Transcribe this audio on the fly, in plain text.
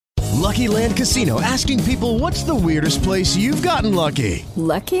Lucky Land Casino, asking people, what's the weirdest place you've gotten lucky?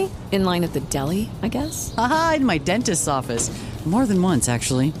 Lucky? In line at the deli, I guess? Aha, in my dentist's office. More than once,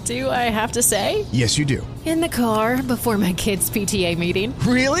 actually. Do I have to say? Yes, you do. In the car before my kids' PTA meeting.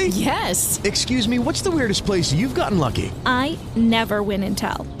 Really? Yes. Excuse me, what's the weirdest place you've gotten lucky? I never win and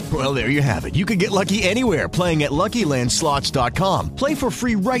tell. Well, there you have it. You can get lucky anywhere, playing at LuckyLandSlots.com. Play for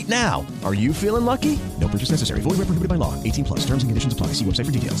free right now. Are you feeling lucky? No purchase necessary. Void where prohibited by law. 18 plus. Terms and conditions apply. See website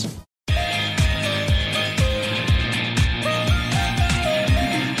for details.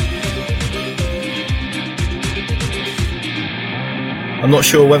 I'm not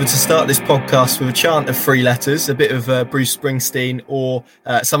sure whether to start this podcast with a chant of three letters, a bit of Bruce Springsteen, or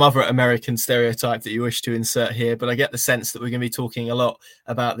some other American stereotype that you wish to insert here, but I get the sense that we're going to be talking a lot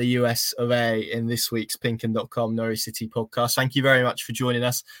about the US of A in this week's PinkUn.com Norwich City podcast. Thank you very much for joining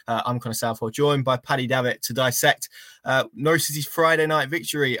us. I'm Connor Southwell, joined by Paddy Davitt to dissect Norwich City's Friday night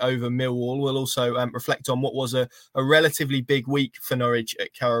victory over Millwall. We'll also reflect on what was a relatively big week for Norwich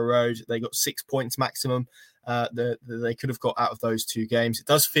at Carrow Road. They got 6 points maximum. They could have got out of those two games. It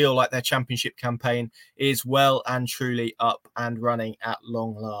does feel like their championship campaign is well and truly up and running at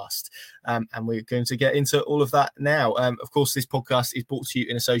long last. And we're going to get into all of that now. Of course, this podcast is brought to you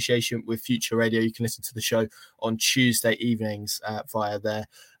in association with Future Radio. You can listen to the show on Tuesday evenings via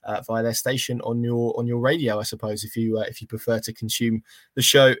their station on your radio, I suppose, if you prefer to consume the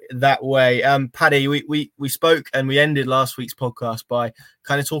show that way. Paddy, we spoke and we ended last week's podcast by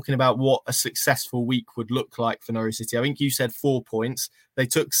kind of talking about what a successful week would look like for Norwich City. I think you said 4 points. They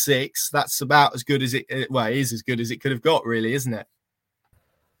took 6. That's about as good as it is as good as it could have got, really, isn't it?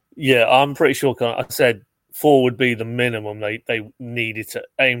 Yeah, I'm pretty sure I said 4 would be the minimum they needed to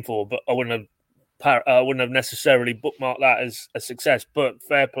aim for, but I wouldn't have necessarily bookmarked that as a success, but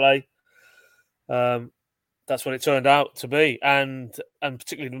fair play. That's what it turned out to be. And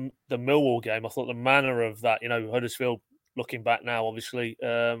particularly the Millwall game, I thought the manner of that, Huddersfield, looking back now, obviously,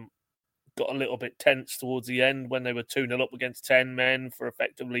 got a little bit tense towards the end when they were 2-0 up against 10 men for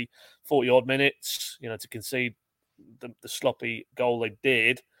effectively 40-odd minutes, to concede the sloppy goal they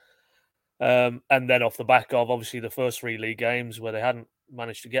did. And then off the back of, obviously, the first 3 league games where they hadn't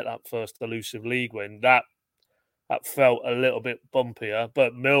managed to get that first elusive league win, that felt a little bit bumpier.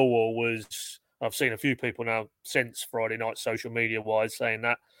 But Millwall was, I've seen a few people now since Friday night, social media wise, saying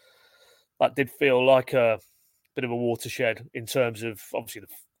that did feel like a bit of a watershed in terms of obviously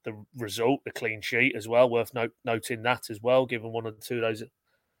the result, the clean sheet as well. Worth noting that as well, given one or two of those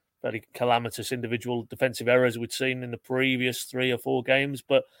very calamitous individual defensive errors we'd seen in the previous 3 or 4 games.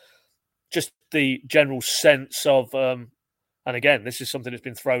 But just the general sense of, and again, this is something that's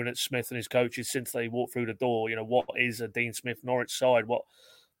been thrown at Smith and his coaches since they walked through the door. What is a Dean Smith Norwich side? What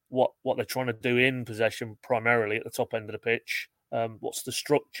they're trying to do in possession primarily at the top end of the pitch? What's the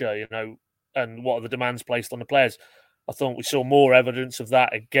structure? And what are the demands placed on the players? I thought we saw more evidence of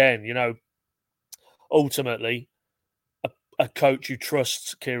that again. Ultimately, a coach who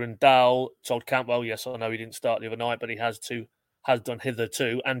trusts Kieran Dowell told Campbell, yes, I know he didn't start the other night, but he has done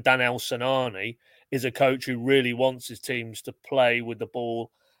hitherto. And Dan El-Sanani is a coach who really wants his teams to play with the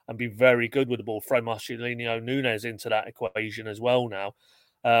ball and be very good with the ball. Throw Marcelino Nunes into that equation as well now.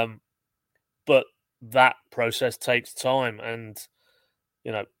 But that process takes time. And,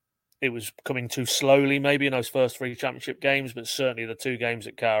 it was coming too slowly maybe in those first 3 championship games, but certainly the 2 games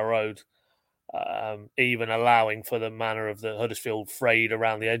at Carrow Road, even allowing for the manner of the Huddersfield frayed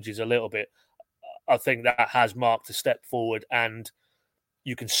around the edges a little bit, I think that has marked a step forward, and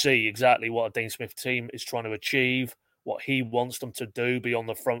you can see exactly what a Dean Smith team is trying to achieve, what he wants them to do, be on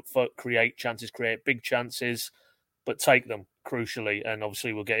the front foot, create chances, create big chances, but take them, crucially. And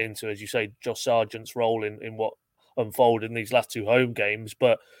obviously we'll get into, as you say, Josh Sargent's role in what unfolded in these last 2 home games.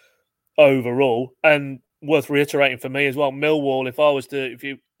 But overall, and worth reiterating for me as well, Millwall, if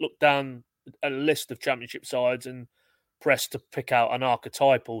you look down a list of championship sides and press to pick out an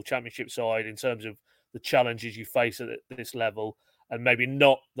archetypal championship side in terms of the challenges you face at this level, and maybe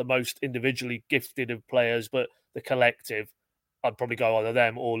not the most individually gifted of players, but the collective, I'd probably go either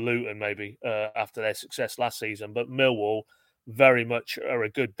them or Luton maybe after their success last season. But Millwall very much are a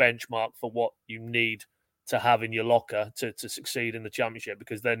good benchmark for what you need to have in your locker to succeed in the championship,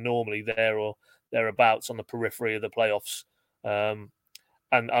 because they're normally there or thereabouts on the periphery of the playoffs. And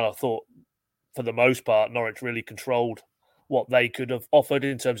I thought, for the most part, Norwich really controlled what they could have offered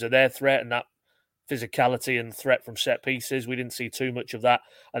in terms of their threat and that physicality and threat from set pieces. We didn't see too much of that.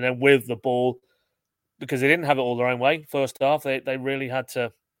 And then with the ball, because they didn't have it all their own way, first half, they really had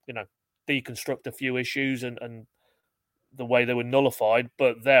to, deconstruct a few issues and the way they were nullified.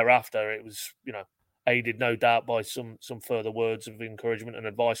 But thereafter, it was, aided no doubt by some further words of encouragement and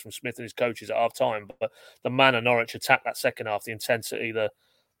advice from Smith and his coaches at half time. But the manner Norwich attacked that second half, the intensity, the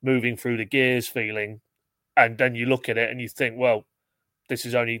moving through the gears feeling, and then you look at it and you think, well, this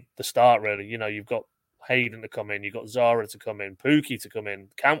is only the start, really. You've got Hayden to come in, you've got Zara to come in, Pookie to come in,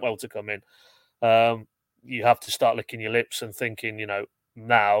 Cantwell to come in. You have to start licking your lips and thinking,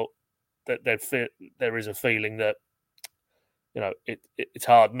 now that there is a feeling that, it's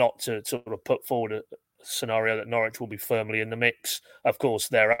hard not to sort of put forward a scenario that Norwich will be firmly in the mix. Of course,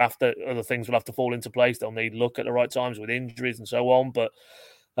 thereafter, other things will have to fall into place. They'll need look at the right times with injuries and so on. But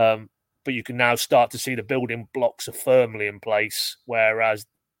you can now start to see the building blocks are firmly in place, whereas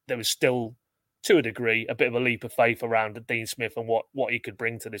there was still, to a degree, a bit of a leap of faith around Dean Smith and what he could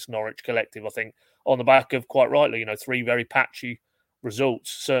bring to this Norwich collective. I think on the back of, quite rightly, 3 very patchy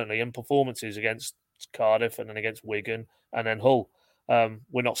results, certainly, and performances against Cardiff and then against Wigan and then Hull.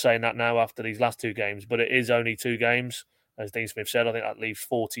 We're not saying that now after these last 2 games, but it is only 2 games. As Dean Smith said, I think that leaves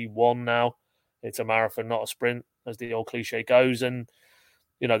 41 now. It's a marathon, not a sprint, as the old cliche goes. And,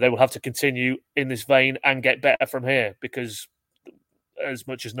 they will have to continue in this vein and get better from here, because as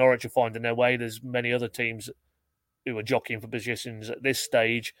much as Norwich are finding their way, there's many other teams who are jockeying for positions at this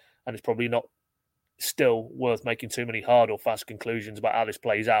stage, and it's probably not still worth making too many hard or fast conclusions about how this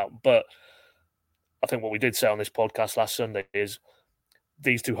plays out. But I think what we did say on this podcast last Sunday is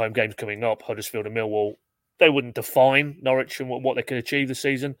these 2 home games coming up, Huddersfield and Millwall, they wouldn't define Norwich and what they could achieve this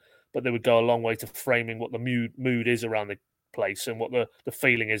season, but they would go a long way to framing what the mood is around the place and what the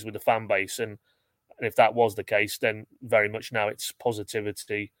feeling is with the fan base. And if that was the case, then very much now it's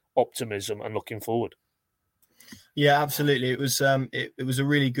positivity, optimism, and looking forward. Yeah, absolutely. It was a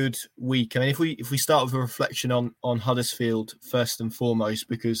really good week. I mean, if we start with a reflection on Huddersfield first and foremost,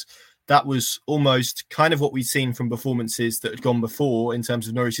 because that was almost kind of what we'd seen from performances that had gone before in terms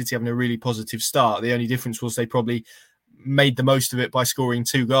of Norwich City having a really positive start. The only difference was they probably made the most of it by scoring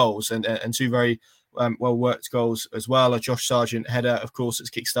 2 goals and 2 very well-worked goals as well. A Josh Sargent header, of course, has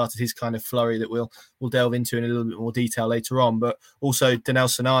kick-started his kind of flurry that we'll delve into in a little bit more detail later on. But also Danel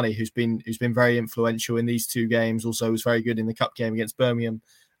Sanani, who's been very influential in these 2 games, also was very good in the cup game against Birmingham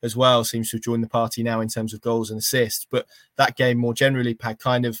as well, seems to have joined the party now in terms of goals and assists. But that game more generally had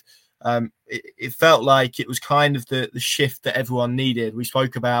kind of it felt like it was kind of the shift that everyone needed. We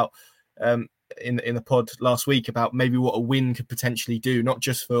spoke about in the pod last week about maybe what a win could potentially do, not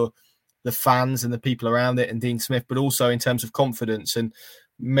just for the fans and the people around it and Dean Smith, but also in terms of confidence and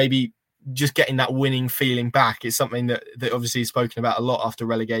maybe just getting that winning feeling back. It's something that obviously is spoken about a lot after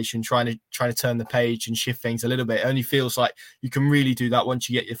relegation, trying to turn the page and shift things a little bit. It only feels like you can really do that once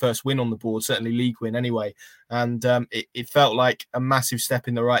you get your first win on the board, certainly league win anyway. And it felt like a massive step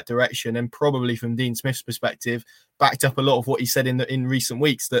in the right direction, and probably from Dean Smith's perspective, backed up a lot of what he said in recent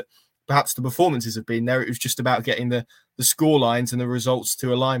weeks, that perhaps the performances have been there. It was just about getting the score lines and the results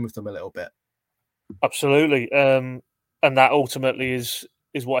to align with them a little bit. Absolutely. And that ultimately is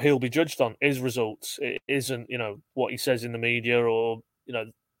what he'll be judged on, is results. It isn't, what he says in the media or,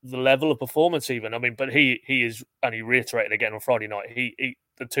 the level of performance even. I mean, but he is, and he reiterated again on Friday night,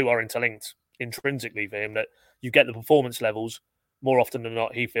 the 2 are interlinked intrinsically for him, that you get the performance levels more often than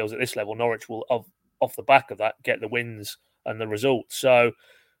not. He feels at this level, Norwich will, off the back of that, get the wins and the results. So,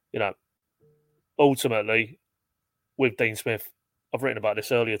 ultimately, with Dean Smith, I've written about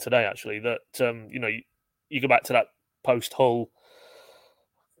this earlier today, actually, that, you go back to that post-Hull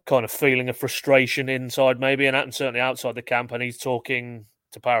kind of feeling of frustration inside maybe, and certainly outside the camp, and he's talking,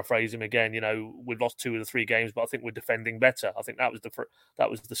 to paraphrase him again, we've lost 2 of the 3 games, but I think we're defending better. I think that was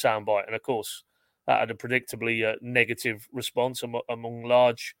the soundbite, and of course that had a predictably negative response among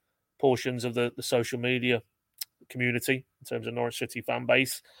large portions of the social media community in terms of Norwich City fan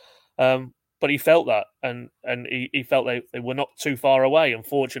base. But he felt that, and he felt they were not too far away.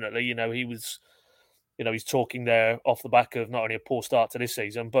 Unfortunately, he was, he's talking there off the back of not only a poor start to this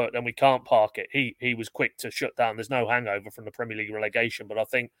season, but then we can't park it. He was quick to shut down. There's no hangover from the Premier League relegation, but I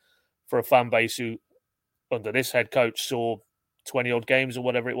think for a fan base who, under this head coach, saw 20-odd games or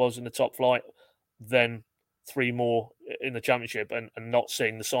whatever it was in the top flight, then 3 more in the Championship, and not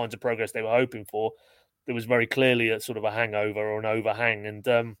seeing the signs of progress they were hoping for, there was very clearly a sort of a hangover or an overhang.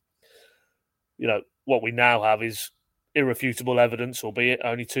 And, what we now have is irrefutable evidence, albeit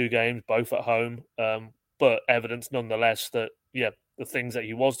only 2 games, both at home, but evidence nonetheless that, the things that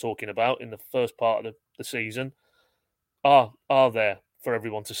he was talking about in the first part of the season are there for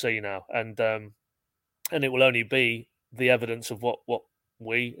everyone to see now. And it will only be the evidence of what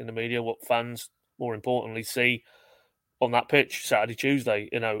we in the media, what fans more importantly see on that pitch Saturday, Tuesday.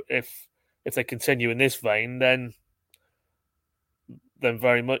 If they continue in this vein, then then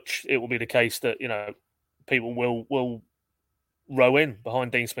very much it will be the case that people will row in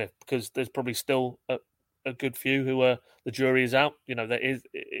behind Dean Smith, because there's probably still a good few who are the jury is out.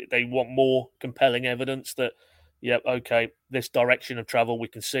 They want more compelling evidence that this direction of travel, we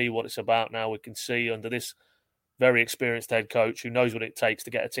can see what it's about now. We can see under this very experienced head coach who knows what it takes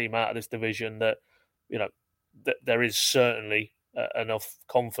to get a team out of this division that that there is certainly enough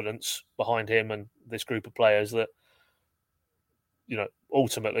confidence behind him and this group of players that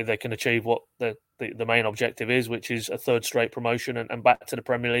ultimately they can achieve what the main objective is, which is a third straight promotion and back to the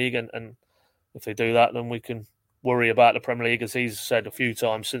Premier League. And if they do that, then we can worry about the Premier League, as he's said a few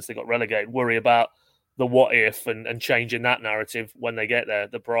times since they got relegated, worry about the what if and changing that narrative when they get there.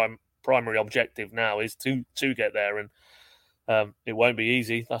 The primary objective now is to get there, and it won't be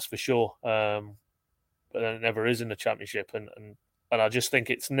easy, that's for sure. But it never is in the Championship, and I just think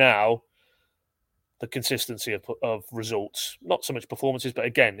it's now the consistency of results, not so much performances. But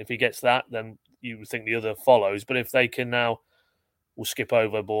again, if he gets that, then you would think the other follows. But if they can now, we'll skip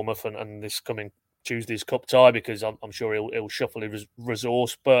over Bournemouth and this coming Tuesday's cup tie, because I'm sure he'll shuffle his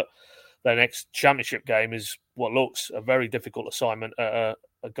resource. But their next Championship game is what looks a very difficult assignment. A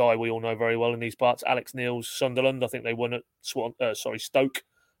guy we all know very well in these parts, Alex Neil's Sunderland. I think they won at Stoke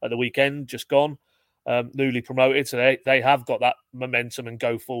at the weekend, just gone. Newly promoted, so they have got that momentum and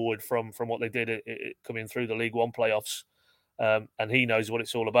go forward from what they did coming through the League One playoffs, and he knows what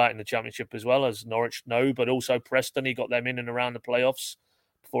it's all about in the Championship as well, as Norwich know, but also Preston. He got them in and around the playoffs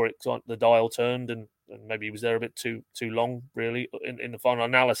before the dial turned, and maybe he was there a bit too long, really, in the final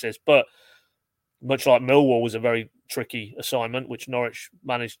analysis. But much like Millwall was a very tricky assignment, which Norwich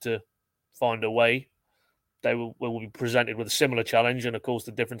managed to find a way, they will be presented with a similar challenge, and of course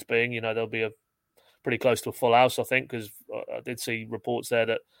the difference being, there'll be pretty close to a full house, I think, because I did see reports there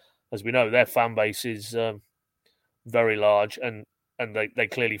that, as we know, their fan base is very large, and they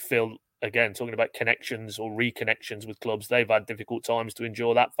clearly feel, again, talking about connections or reconnections with clubs, they've had difficult times to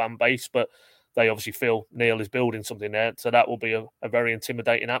endure that fan base, but they obviously feel Neil is building something there, so that will be a very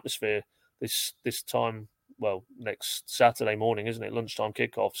intimidating atmosphere this time, well, next Saturday morning, isn't it? Lunchtime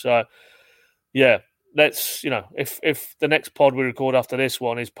kickoff. So, yeah. Let's, if the next pod we record after this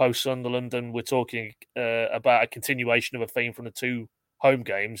one is post Sunderland and we're talking about a continuation of a theme from the two home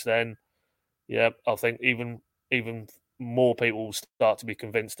games, then I think even more people will start to be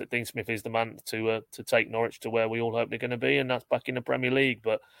convinced that Dean Smith is the man to take Norwich to where we all hope they're going to be, and that's back in the Premier League.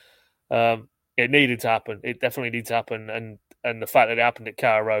 But it needed to happen. It definitely needed to happen, and the fact that it happened at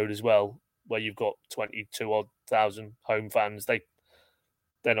Carrow Road as well, where you've got 22,000 home fans,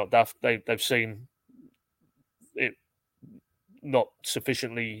 they're not daft. They've seen it not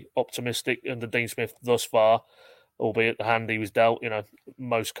sufficiently optimistic under Dean Smith thus far, albeit the hand he was dealt.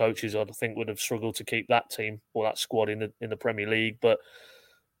 Most coaches, I think, would have struggled to keep that team or that squad in the Premier League. But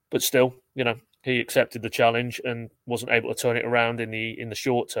still, he accepted the challenge and wasn't able to turn it around in the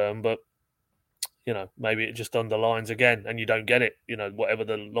short term. But maybe it just underlines again, and you don't get it. Whatever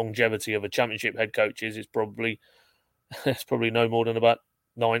the longevity of a Championship head coach is, it's probably no more than about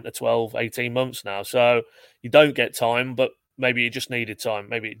 9 to 12, 18 months now. So you don't get time, but maybe it just needed time.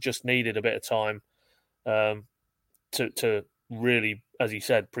 Maybe it just needed a bit of time to really, as he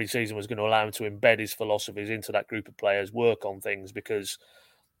said, pre-season was going to allow him to embed his philosophies into that group of players, work on things, because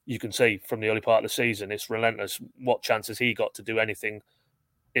you can see from the early part of the season, it's relentless what chances he got to do anything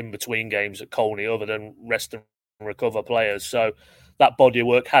in between games at Colney other than rest and recover players. So that body of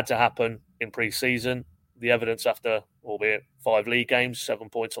work had to happen in pre-season. The evidence after, albeit 5 league games, 7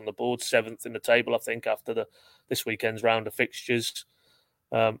 points on the board, 7th in the table, I think, after this weekend's round of fixtures,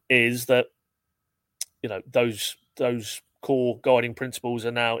 is that those core guiding principles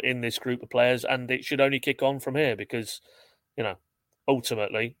are now in this group of players, and it should only kick on from here because,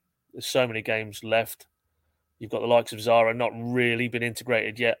 ultimately, there's so many games left. You've got the likes of Zara not really been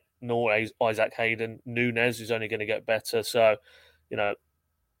integrated yet, nor Isaac Hayden. Nunes is only going to get better. So,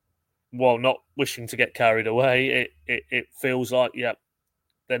 while not wishing to get carried away, it feels like,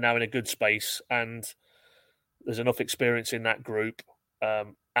 they're now in a good space, and there's enough experience in that group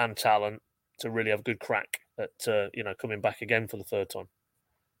and talent to really have a good crack at coming back again for the third time.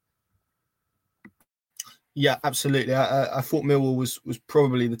 Yeah, absolutely. I thought Millwall was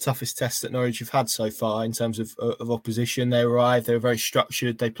probably the toughest test that Norwich have had so far in terms of opposition. They arrived, they were very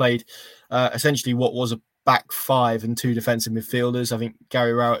structured. They played essentially what was a back 5 and 2 defensive midfielders. I think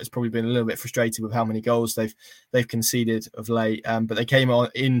Gary Rowett has probably been a little bit frustrated with how many goals they've conceded of late. But they came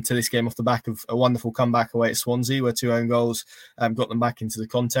into this game off the back of a wonderful comeback away at Swansea, where 2 own goals got them back into the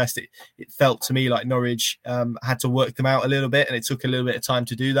contest. It felt to me like Norwich had to work them out a little bit, and it took a little bit of time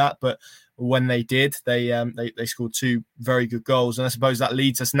to do that. But when they did. They scored 2 very good goals, and I suppose that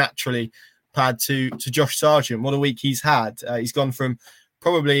leads us naturally, Pad, to Josh Sargent. What a week he's had. He's gone from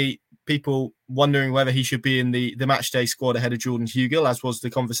probably people wondering whether he should be in the match day squad ahead of Jordan Hugill, as was the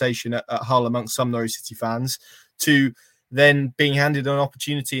conversation at Hull amongst some Norwich City fans, to then being handed an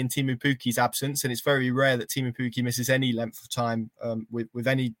opportunity in Teemu Pukki's absence. And it's very rare that Teemu Pukki misses any length of time with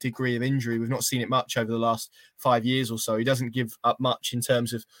any degree of injury. We've not seen it much over the last 5 years or so. He doesn't give up much in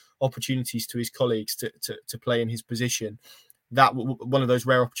terms of opportunities to his colleagues to play in his position. That one of those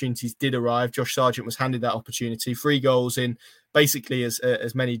rare opportunities did arrive. Josh Sargent was handed that opportunity. 3 goals in basically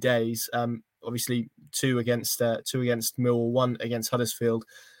as many days. Obviously, 2 against Millwall, 1 against Huddersfield.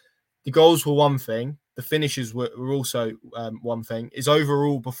 The goals were one thing. The finishes were also one thing. His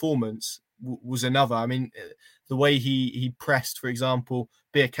overall performance was another. I mean, the way he pressed, for example,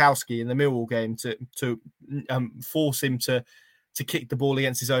 Biakowski in the Millwall game to force him to kick the ball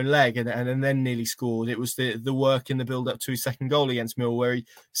against his own leg and then nearly scored. It was the work in the build-up to his second goal against Millwall where he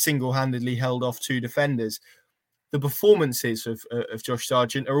single-handedly held off 2 defenders. The performances of Josh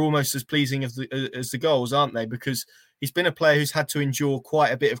Sargent are almost as pleasing as the goals, aren't they? Because he's been a player who's had to endure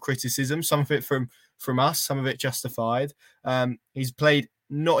quite a bit of criticism, some of it from us, some of it justified. He's played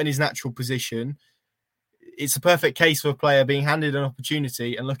not in his natural position. It's a perfect case for a player being handed an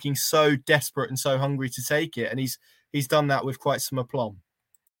opportunity and looking so desperate and so hungry to take it. And he's done that with quite some aplomb.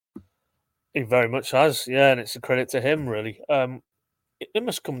 He very much has, yeah, and it's a credit to him, really. It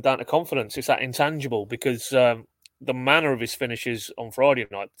must come down to confidence. It's that intangible because the manner of his finishes on Friday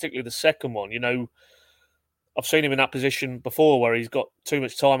night, particularly the second one, I've seen him in that position before where he's got too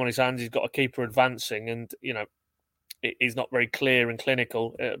much time on his hands, he's got a keeper advancing and, he's not very clear and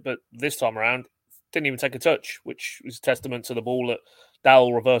clinical. But this time around, didn't even take a touch, which was a testament to the ball that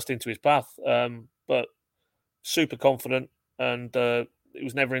Dowell reversed into his path. But super confident and it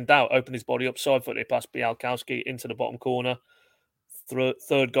was never in doubt. Opened his body up, side-footed past Bialkowski into the bottom corner.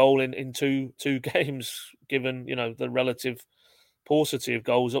 Third goal in two games, given, the relative paucity of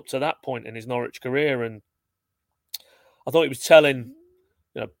goals up to that point in his Norwich career. And I thought it was telling,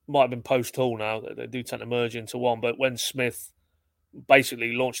 might have been post-Hull now, they do tend to merge into one, but when Smith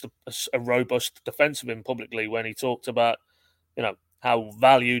basically launched a robust defence of him publicly when he talked about, how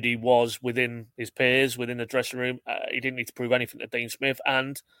valued he was within his peers, within the dressing room. He didn't need to prove anything to Dean Smith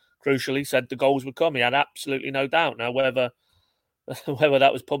and, crucially, said the goals would come. He had absolutely no doubt. Now, whether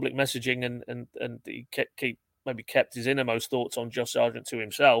that was public messaging and he kept his innermost thoughts on Josh Sargent to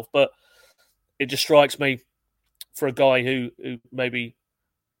himself, but it just strikes me for a guy who maybe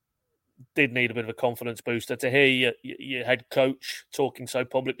did need a bit of a confidence booster to hear your head coach talking so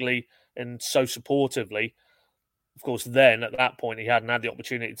publicly and so supportively. Of course, then at that point he hadn't had the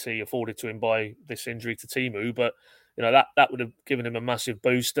opportunity afforded to him by this injury to Teemu, but that would have given him a massive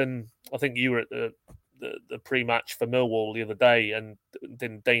boost. And I think you were at the pre-match for Millwall the other day, and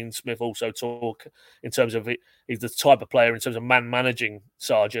then Dean Smith also talk in terms of he's the type of player in terms of managing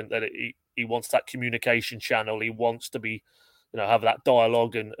Sargent that he wants that communication channel. He wants to be, have that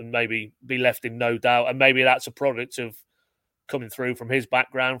dialogue and maybe be left in no doubt. And maybe that's a product of coming through from his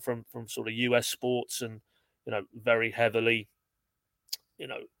background from sort of US sports and, very heavily,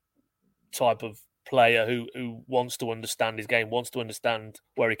 type of player who wants to understand his game, wants to understand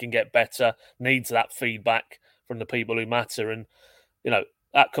where he can get better, needs that feedback from the people who matter. And,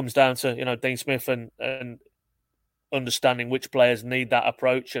 that comes down to, Dean Smith and understanding which players need that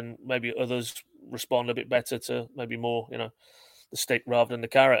approach and maybe others respond a bit better to maybe more, the stick rather than the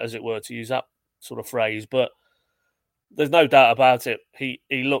carrot, as it were, to use that sort of phrase. But there's no doubt about it. He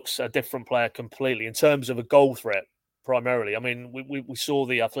looks a different player completely in terms of a goal threat, primarily. I mean, we saw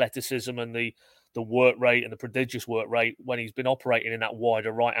the athleticism and the work rate and the prodigious work rate when he's been operating in that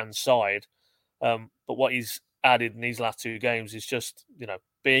wider right-hand side. But what he's added in these last 2 games is just,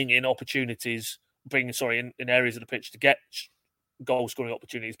 being in opportunities, in areas of the pitch to get goal-scoring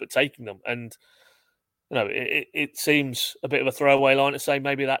opportunities, but taking them. And, it seems a bit of a throwaway line to say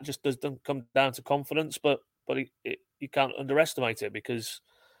maybe that just doesn't come down to confidence, but you can't underestimate it because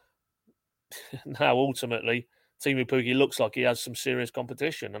now ultimately Teemu Pukki looks like he has some serious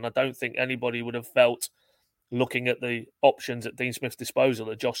competition, and I don't think anybody would have felt, looking at the options at Dean Smith's disposal,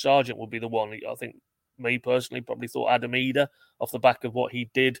 that Josh Sargent would be the one. I think me personally probably thought Adam Eder off the back of what he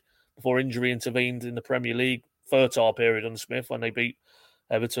did before injury intervened in the Premier League fertile period under Smith when they beat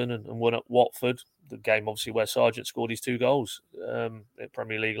Everton and won at Watford, the game obviously where Sargent scored his 2 goals at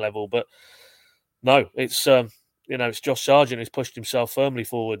Premier League level. But no, it's it's Josh Sargent who's pushed himself firmly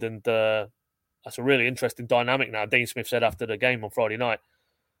forward, and that's a really interesting dynamic now. Dean Smith said after the game on Friday night,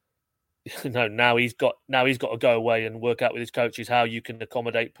 now he's got to go away and work out with his coaches how you can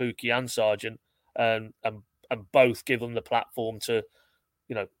accommodate Pookie and Sargent, and both give them the platform to,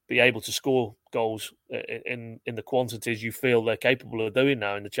 be able to score goals in the quantities you feel they're capable of doing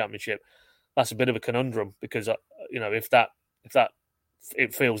now in the Championship. That's a bit of a conundrum because if that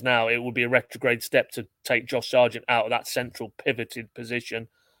it feels now, it would be a retrograde step to take Josh Sargent out of that central pivoted position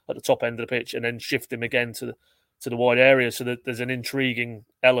at the top end of the pitch and then shift him again to the wide area. So that there's an intriguing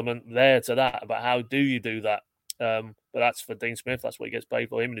element there to that about how do you do that. But that's for Dean Smith. That's what he gets paid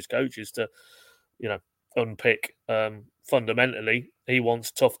for, him and his coaches to, unpick. Fundamentally, he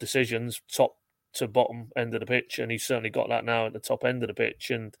wants tough decisions, top to bottom end of the pitch, and he's certainly got that now at the top end of the pitch,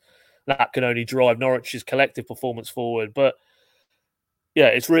 and that can only drive Norwich's collective performance forward. But yeah,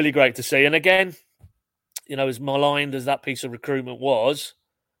 it's really great to see. And again, as maligned as that piece of recruitment was,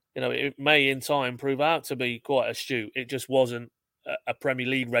 it may in time prove out to be quite astute. It just wasn't a Premier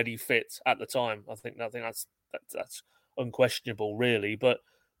League ready fit at the time. I think that's unquestionable, really. But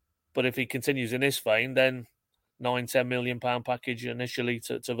if he continues in this vein, then £9-10 million package initially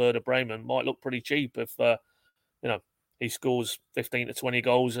to Werder Bremen might look pretty cheap if he scores 15 to 20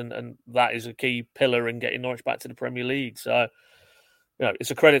 goals, and that is a key pillar in getting Norwich back to the Premier League. So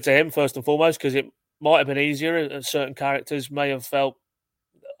it's a credit to him first and foremost, because it might have been easier, and certain characters may have felt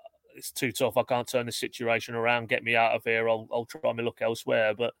it's too tough. I can't turn this situation around. Get me out of here. I'll try my luck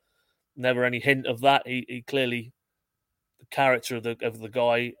elsewhere. But never any hint of that. He clearly, the character of the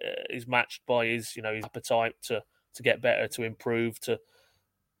guy is matched by his his appetite to get better, to improve, to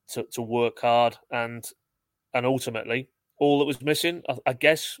work hard, and ultimately all that was missing, I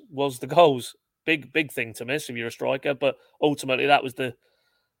guess, was the goals. Big thing to miss if you're a striker, but ultimately that was the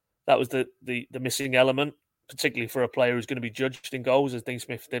missing element, particularly for a player who's going to be judged in goals, as Dean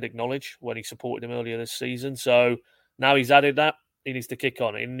Smith did acknowledge when he supported him earlier this season. So now he's added that, he needs to kick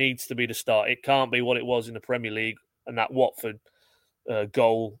on. It needs to be the start. It can't be what it was in the Premier League and that Watford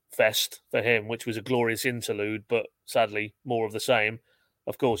goal fest for him, which was a glorious interlude, but sadly more of the same.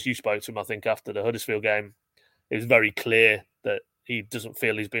 Of course, you spoke to him, I think, after the Huddersfield game. It was very clear that he doesn't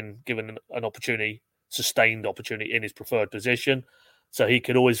feel he's been given an opportunity, sustained opportunity in his preferred position. So he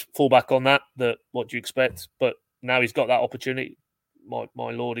could always fall back on that what do you expect? But now he's got that opportunity. My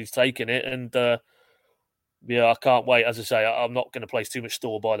Lord, he's taken it. And I can't wait. As I say, I'm not going to place too much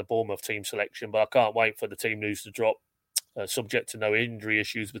store by the Bournemouth team selection, but I can't wait for the team news to drop, subject to no injury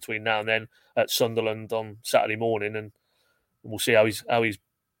issues between now and then, at Sunderland on Saturday morning. And we'll see how he's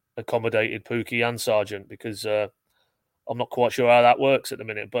accommodated Pookie and Sargent, because I'm not quite sure how that works at the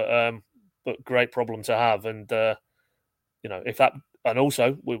minute. But great problem to have. And, if that... And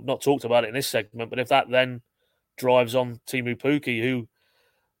also, we've not talked about it in this segment, but if that then drives on Teemu Pukki, who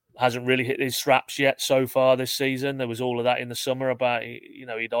hasn't really hit his straps yet so far this season. There was all of that in the summer about,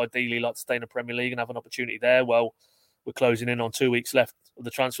 he'd ideally like to stay in the Premier League and have an opportunity there. Well, we're closing in on 2 weeks left of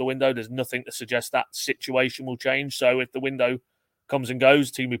the transfer window. There's nothing to suggest that situation will change. So if the window comes and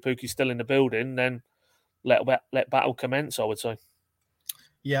goes, Teemu Pukki's still in the building, then let battle commence, I would say.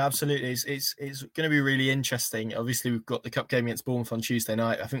 Yeah, absolutely. It's going to be really interesting. Obviously, we've got the cup game against Bournemouth on Tuesday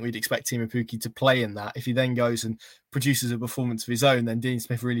night. I think we'd expect Teemu Pukki to play in that. If he then goes and produces a performance of his own, then Dean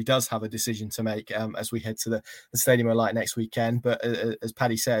Smith really does have a decision to make as we head to the Stadium of Light next weekend. But as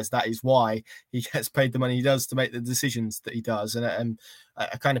Paddy says, that is why he gets paid the money he does to make the decisions that he does. And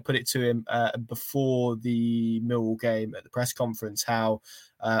I kind of put it to him before the Millwall game at the press conference how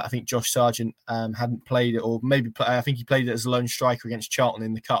I think Josh Sargent hadn't played it, or maybe I think he played it as a lone striker against Charlton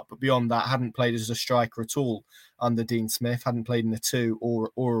in the Cup, but beyond that hadn't played as a striker at all under Dean Smith, hadn't played in a 2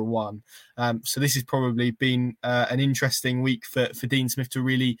 or a 1. So this has probably been an interesting week for Dean Smith to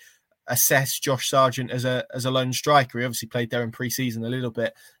really assess Josh Sargent as a lone striker. He obviously played there in pre-season a little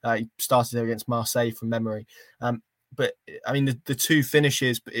bit. He started there against Marseille from memory. But I mean, the two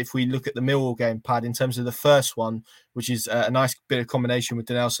finishes, if we look at the Millwall game, Pad, in terms of the first one, which is a nice bit of combination with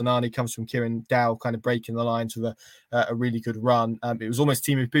Danel Sonani, comes from Kieran Dow, kind of breaking the lines with a really good run. It was almost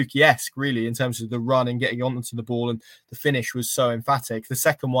Teemu Pukki-esque, really, in terms of the run and getting onto the ball, and the finish was so emphatic. The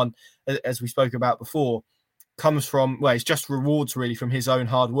second one, as we spoke about before, comes from, well, it's just rewards really from his own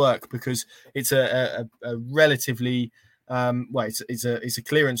hard work, because it's a relatively... it's a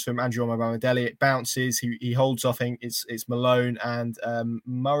clearance from Andrew Omobamidele. It bounces. He holds. I think it's Malone and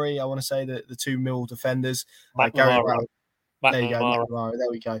Murray. I want to say the two Mill defenders. Gary Rowett. There you go. There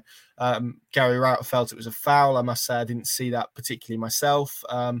we go. Gary Rowett felt it was a foul. I must say I didn't see that particularly myself.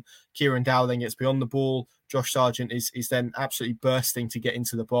 Kieran Dow then gets beyond the ball. Josh Sargent is then absolutely bursting to get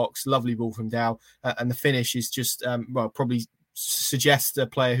into the box. Lovely ball from Dow, and the finish is just probably suggests a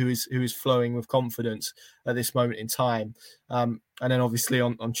player who is flowing with confidence at this moment in time. And then obviously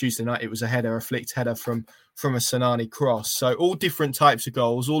on Tuesday night, it was a flicked header from a Sinani cross. So all different types of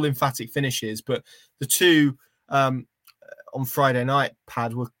goals, all emphatic finishes. But the two on Friday night,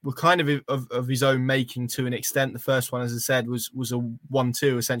 Pad, were kind of his own making to an extent. The first one, as I said, was a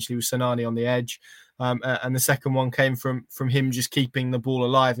 1-2, essentially, with Sinani on the edge. And the second one came from him just keeping the ball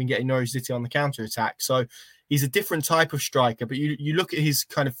alive and getting Norwich City on the counter-attack. So he's a different type of striker, but you look at his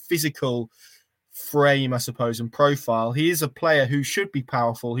kind of physical frame, I suppose, and profile. He is a player who should be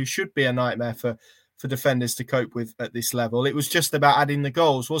powerful, who should be a nightmare for defenders to cope with at this level. It was just about adding the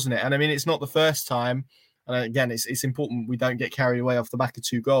goals, wasn't it? And I mean, it's not the first time. And again, it's important we don't get carried away off the back of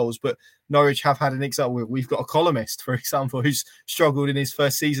 2 goals. But Norwich have had an example. We've got a columnist, for example, who's struggled in his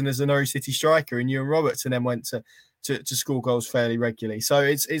first season as a Norwich City striker in Ewan Roberts, and then went to score goals fairly regularly. So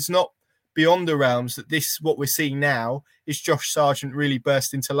it's not beyond the realms that what we're seeing now is Josh Sargent really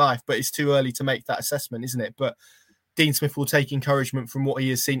burst into life. But it's too early to make that assessment, isn't it? But Dean Smith will take encouragement from what he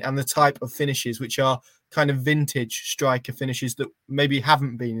has seen and the type of finishes, which are kind of vintage striker finishes that maybe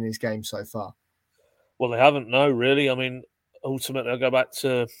haven't been in his game so far. Well, they haven't, no, really. I mean, ultimately, I'll go back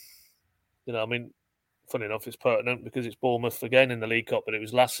to, funny enough, it's pertinent because it's Bournemouth again in the League Cup, but it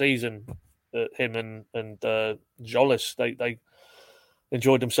was last season that him and Jolis, they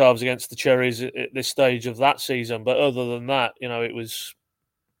enjoyed themselves against the Cherries at this stage of that season. But other than that, it was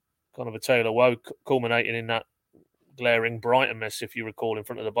kind of a tale of woe, culminating in that glaring Brighton miss, if you recall, in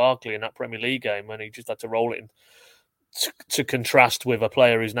front of the Barclay in that Premier League game, when he just had to roll it in to contrast with a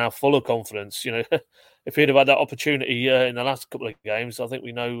player who's now full of confidence. If he'd have had that opportunity in the last couple of games, I think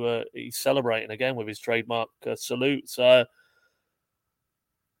we know he's celebrating again with his trademark salute. So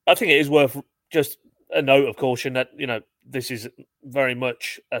I think it is worth just a note of caution that, this is very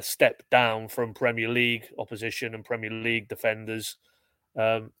much a step down from Premier League opposition and Premier League defenders,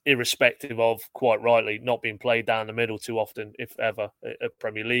 irrespective of, quite rightly, not being played down the middle too often, if ever, at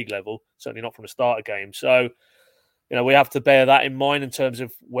Premier League level, certainly not from the start of game. So, we have to bear that in mind in terms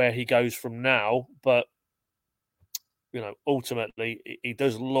of where he goes from now. But, ultimately, he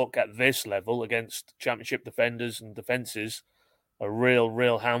does look at this level against Championship defenders and defences a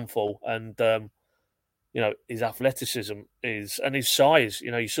real handful. And, his athleticism and his size.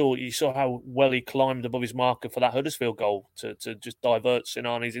 You saw how well he climbed above his marker for that Huddersfield goal to just divert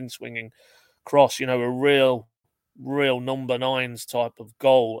Sinani's in-swinging cross. A real number 9s type of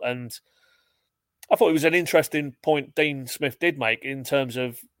goal. And I thought it was an interesting point Dean Smith did make in terms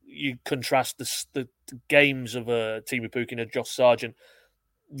of you contrast the games of Teemu Pukki and Josh Sargent.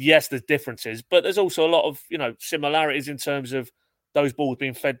 Yes, there's differences, but there's also a lot of similarities in terms of those balls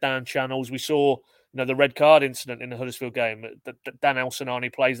being fed down channels. We saw the red card incident in the Huddersfield game. Dan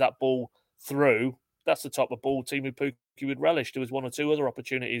Sinani plays that ball through. That's the type of ball Teemu Pukki would relish. There was 1 or 2 other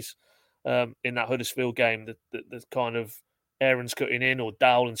opportunities in that Huddersfield game that kind of Aaron's cutting in or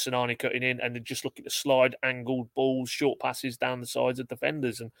Dowell and Sinani cutting in, and then just look at the slide, angled balls, short passes down the sides of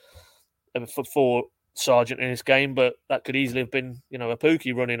defenders, and for Sargent in this game. But that could easily have been a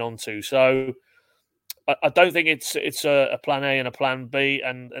Pukki running onto. So I don't think it's a plan A and a plan B,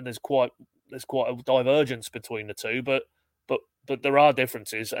 and there's quite a divergence between the two. But there are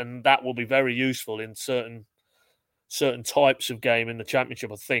differences, and that will be very useful in certain types of game in the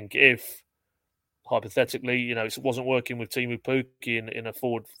Championship. I think if, hypothetically, it wasn't working with Teemu Pukki in a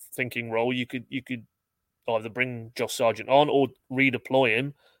forward-thinking role, you could either bring Josh Sargent on or redeploy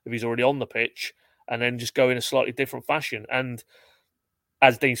him if he's already on the pitch, and then just go in a slightly different fashion. And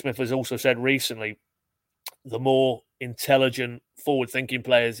as Dean Smith has also said recently, the more intelligent, forward-thinking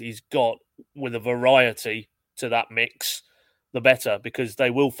players he's got with a variety to that mix, the better, because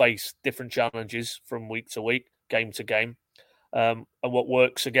they will face different challenges from week to week, game to game. And what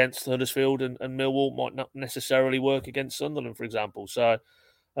works against Huddersfield and Millwall might not necessarily work against Sunderland, for example. So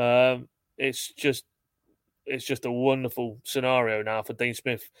it's just a wonderful scenario now for Dean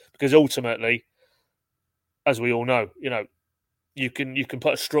Smith, because ultimately, as we all know, you can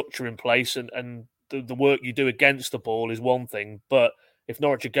put a structure in place, and the work you do against the ball is one thing, but if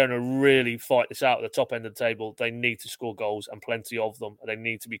Norwich are going to really fight this out at the top end of the table, they need to score goals, and plenty of them. They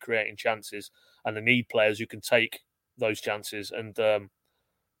need to be creating chances, and they need players who can take those chances. And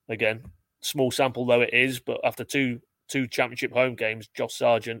again, small sample though it is, but after two Championship home games, Josh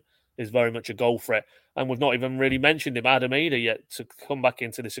Sargent is very much a goal threat. And we've not even really mentioned him, Adam Eder, yet to come back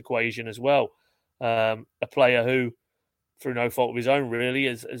into this equation as well. A player who, through no fault of his own, really,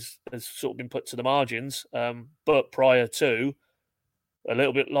 has sort of been put to the margins. But prior to, a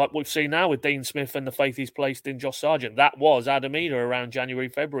little bit like we've seen now with Dean Smith and the faith he's placed in Josh Sargent, that was Adam Eder around January,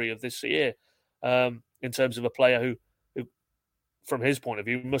 February of this year, in terms of a player who from his point of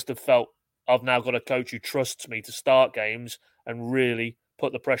view, must have felt, I've now got a coach who trusts me to start games and really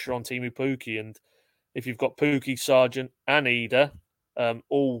put the pressure on Teemu Pukki. And if you've got Pukki, Sargent, and Ida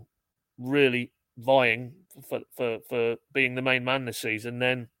all really vying for being the main man this season,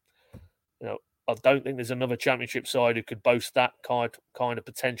 then I don't think there's another Championship side who could boast that kind of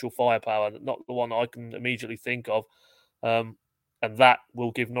potential firepower. Not the one I can immediately think of, and that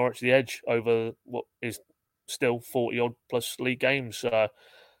will give Norwich the edge over what is still 40-odd plus league games. So,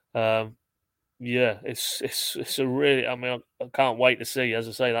 it's a really. I mean, I can't wait to see, as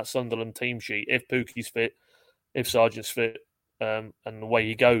I say, that Sunderland team sheet, if Pukki's fit, if Sargent's fit, and the way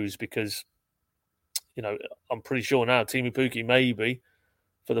he goes, because I'm pretty sure now Teemu Pukki maybe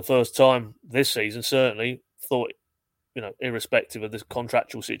for the first time this season certainly thought, irrespective of the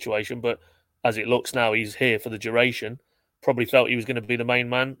contractual situation, but as it looks now, he's here for the duration. Probably felt he was going to be the main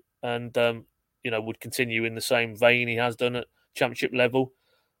man, and would continue in the same vein he has done at Championship level.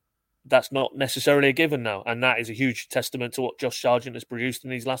 That's not necessarily a given now, and that is a huge testament to what Josh Sargent has produced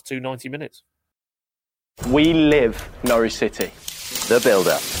in these last 90 minutes. We live Norwich City. The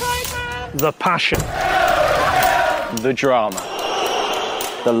build-up. The passion. The drama.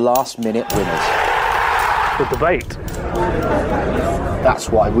 The last-minute winners. The debate. That's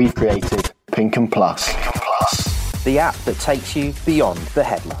why we've created PinkUn Plus. The app that takes you beyond the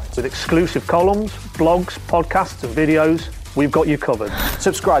headlines. With exclusive columns, blogs, podcasts and videos, we've got you covered.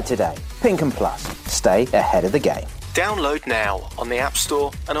 Subscribe today. PinkUn Plus. Stay ahead of the game. Download now on the App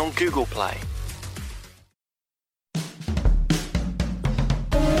Store and on Google Play.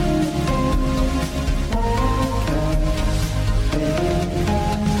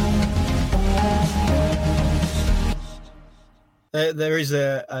 There is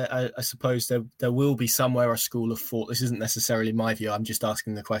I suppose there will be somewhere a school of thought. This isn't necessarily my view. I'm just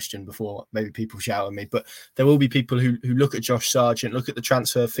asking the question before maybe people shout at me. But there will be people who look at Josh Sargent, look at the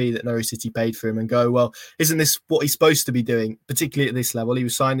transfer fee that Norwich City paid for him, and go, "Well, isn't this what he's supposed to be doing?" Particularly at this level, he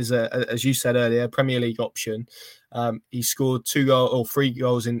was signed as you said earlier, a Premier League option. He scored 3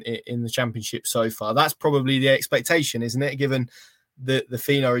 goals in the Championship so far. That's probably the expectation, isn't it? Given the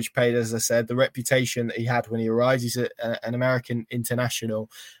fee Norwich paid, as I said, the reputation that he had when he arrived. He's an American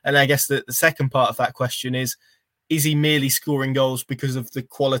international. And I guess the second part of that question is he merely scoring goals because of the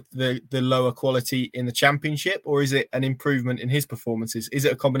quality, the lower quality in the Championship, or is it an improvement in his performances? Is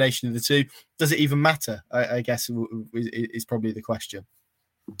it a combination of the two? Does it even matter? I guess is probably the question.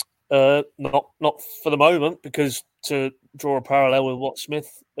 Not for the moment, because to draw a parallel with what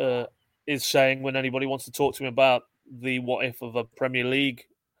Smith is saying when anybody wants to talk to him about the what if of a Premier League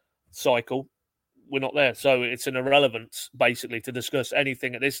cycle, we're not there. So it's an irrelevance, basically, to discuss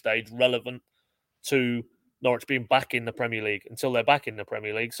anything at this stage relevant to Norwich being back in the Premier League until they're back in the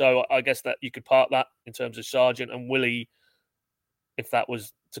Premier League. So I guess that you could park that in terms of Sargent and Willie, if that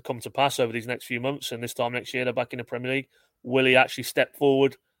was to come to pass over these next few months, and this time next year they're back in the Premier League, Willie actually step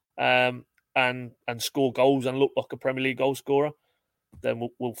forward and score goals and look like a Premier League goal scorer, then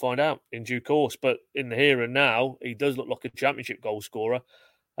we'll find out in due course. But in the here and now, he does look like a Championship goal scorer.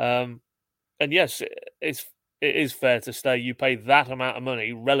 And yes, it is fair to say you pay that amount of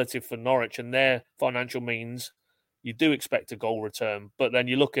money relative for Norwich and their financial means, you do expect a goal return. But then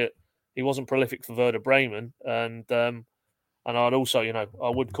you look at, he wasn't prolific for Werder Bremen, and I'd also, I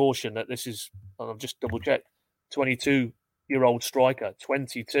would caution that this is, and I've just double checked, 22-year-old striker,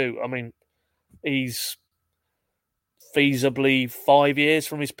 22. I mean, he's feasibly 5 years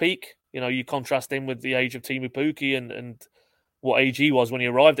from his peak. You contrast him with the age of Teemu Pukki and what age he was when he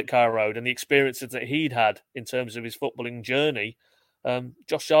arrived at Carrow Road and the experiences that he'd had in terms of his footballing journey.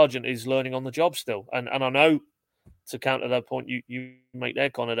 Josh Sargent is learning on the job still. And I know, to counter that point you make there,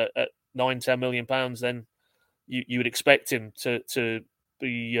 Connor, at £9-10 million, then you would expect him to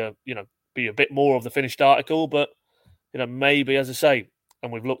be be a bit more of the finished article. But maybe, as I say,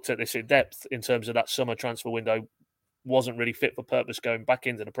 and we've looked at this in depth in terms of that summer transfer window, wasn't really fit for purpose going back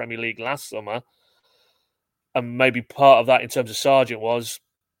into the Premier League last summer. And maybe part of that in terms of Sargent was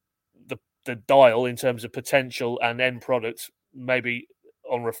the dial in terms of potential and end product, maybe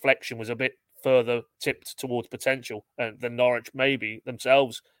on reflection, was a bit further tipped towards potential than Norwich maybe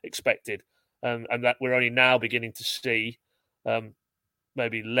themselves expected. And that we're only now beginning to see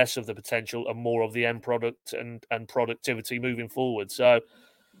maybe less of the potential and more of the end product and productivity moving forward. So,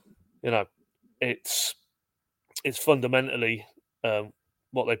 it's fundamentally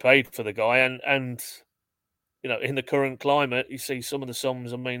what they paid for the guy, and in the current climate, you see some of the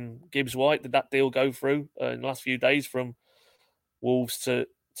sums. I mean, Gibbs White, did that deal go through in the last few days from Wolves to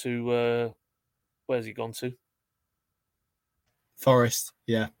where's he gone to? Forest,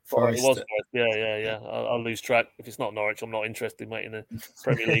 yeah, Sorry, it Forest. was Norwich. Yeah. I'll lose track. If it's not Norwich, I'm not interested, mate, in the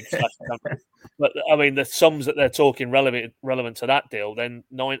Premier League. But I mean, the sums that they're talking relevant to that deal, then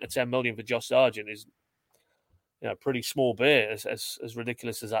 9 to 10 million for Josh Sargent is, pretty small beer, as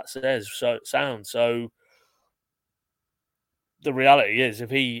ridiculous as that sounds. So the reality is,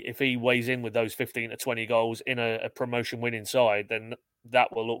 if he weighs in with those 15 to 20 goals in a promotion winning side, then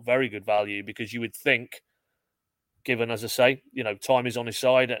that will look very good value, because you would think, given, as I say, time is on his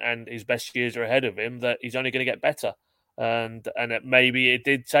side and his best years are ahead of him, that he's only going to get better. And maybe it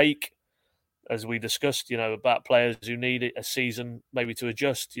did take, as we discussed, about players who need a season maybe to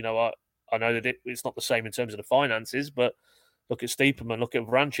adjust. I know that it's not the same in terms of the finances, but look at Steeperman, look at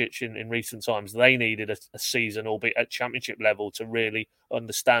Vrancic in recent times. They needed a season, albeit at championship level, to really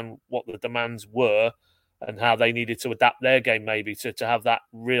understand what the demands were and how they needed to adapt their game, maybe to have that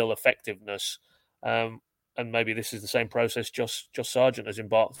real effectiveness. And maybe this is the same process Josh Sargent has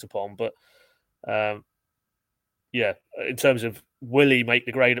embarked upon. But in terms of will he make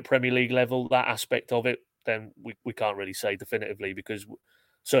the grade at Premier League level, that aspect of it, then we can't really say definitively, because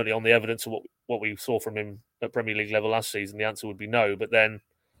certainly on the evidence of what we saw from him at Premier League level last season, the answer would be no. But then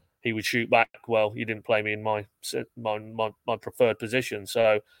he would shoot back, well, you didn't play me in my preferred position.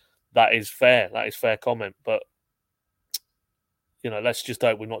 So that is fair. That is fair comment. But let's just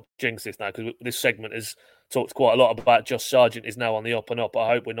hope we're not jinxed this now, because this segment has talked quite a lot about Josh Sargent is now on the up and up. I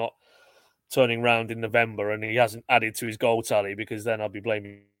hope we're not turning round in November and he hasn't added to his goal tally, because then I'll be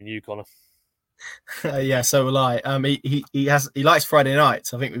blaming you, Connor. Yeah, so will I. He likes Friday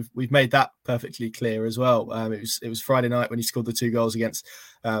nights. I think we've made that perfectly clear as well. It was Friday night when he scored the 2 goals against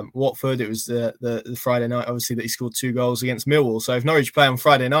Watford. It was the Friday night, obviously, that he scored 2 goals against Millwall. So if Norwich play on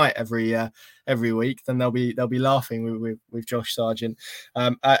Friday night every week, then they'll be laughing with Josh Sargent.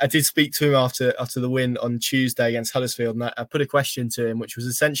 I did speak to him after the win on Tuesday against Huddersfield, and I put a question to him, which was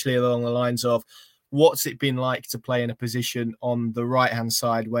essentially along the lines of, what's it been like to play in a position on the right-hand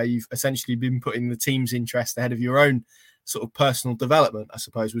side where you've essentially been putting the team's interest ahead of your own sort of personal development, I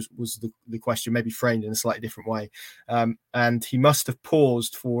suppose, was the question, maybe framed in a slightly different way. And he must have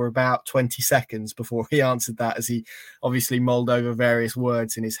paused for about 20 seconds before he answered that, as he obviously mulled over various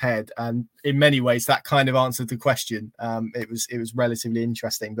words in his head. And in many ways, that kind of answered the question. It was relatively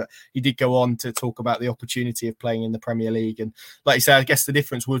interesting, but he did go on to talk about the opportunity of playing in the Premier League. And like you say, I guess the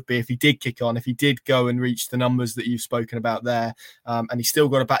difference would be if he did kick on, if he did go and reach the numbers that you've spoken about there, and he's still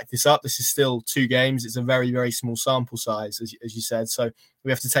got to back this up. This is still 2 games. It's a very, very small sample size, as you said. So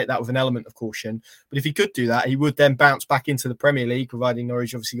we have to take that with an element of caution. But if he could do that, he would then bounce back into the Premier League, providing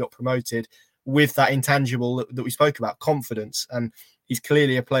Norwich obviously got promoted, with that intangible that we spoke about, confidence. And he's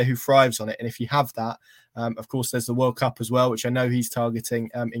clearly a player who thrives on it. And if you have that, of course, there's the World Cup as well, which I know he's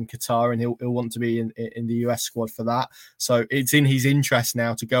targeting in Qatar, and he'll want to be in the US squad for that. So it's in his interest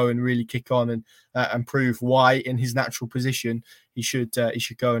now to go and really kick on and prove why, in his natural position, he should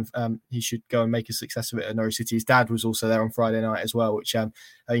go and make a success of it at Norwich City. His dad was also there on Friday night as well, which I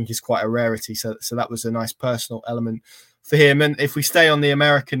think is quite a rarity. So that was a nice personal element for him. And if we stay on the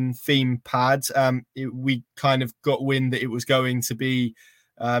American theme pad, we kind of got wind that it was going to be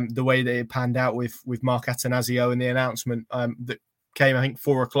the way that it panned out with Mark Atanasio, and the announcement that came, I think,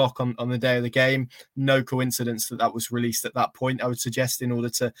 4:00 on the day of the game. No coincidence that was released at that point, I would suggest, in order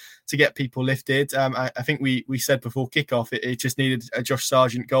to get people lifted. I think we said before kickoff it just needed a Josh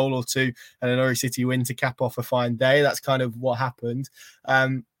Sargent goal or 2 and a Norwich City win to cap off a fine day. That's kind of what happened.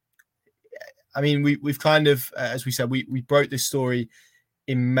 I mean, we've kind of, as we said, we broke this story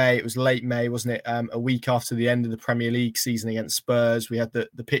in May. It was late May, wasn't it? A week after the end of the Premier League season against Spurs. We had the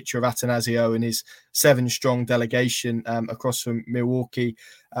picture of Atanasio and his 7-strong delegation across from Milwaukee,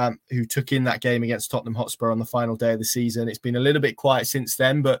 who took in that game against Tottenham Hotspur on the final day of the season. It's been a little bit quiet since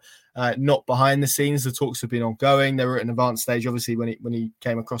then, but not behind the scenes. The talks have been ongoing. They were at an advanced stage, obviously, when he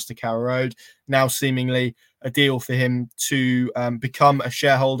came across to Carrow Road. Now seemingly a deal for him to become a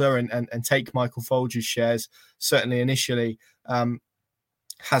shareholder and take Michael Folger's shares, certainly initially,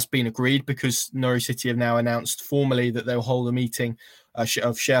 has been agreed, because Norwich City have now announced formally that they'll hold a meeting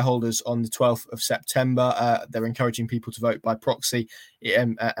of shareholders on the 12th of September. They're encouraging people to vote by proxy,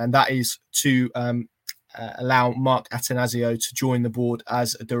 and that is to allow Mark Atanasio to join the board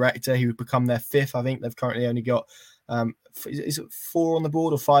as a director. He would become their 5th. I think they've currently only got is it 4 on the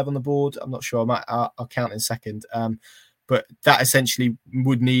board or 5 on the board? I'm not sure. I'll count in a second. But that essentially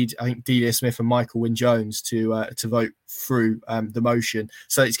would need, I think, Delia Smith and Michael Wynne-Jones to vote through the motion.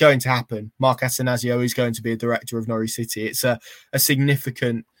 So it's going to happen. Mark Atanasio is going to be a director of Norwich City. It's a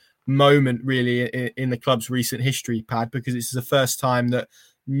significant moment, really, in the club's recent history, Pad, because it's the first time that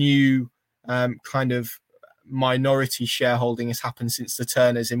new kind of minority shareholding has happened since the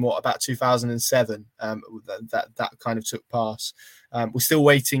Turners in about 2007. That kind of took pass. We're still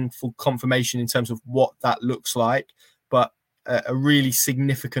waiting for confirmation in terms of what that looks like, but a really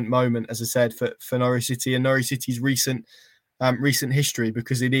significant moment, as I said, for Norwich City and Norwich City's recent history,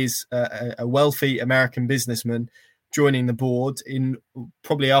 because it is a wealthy American businessman joining the board in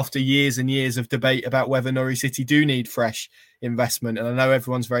probably after years and years of debate about whether Norwich City do need fresh investment. And I know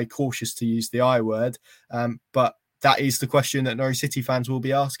everyone's very cautious to use the I word, but that is the question that Norwich City fans will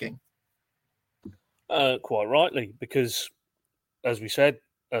be asking. Quite rightly, because as we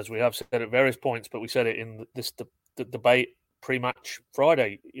have said at various points, but we said it in the debate pre-match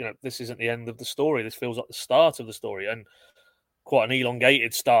Friday, this isn't the end of the story. This feels like the start of the story, and quite an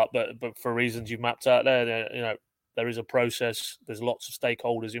elongated start, but for reasons you've mapped out there, there is a process. There's lots of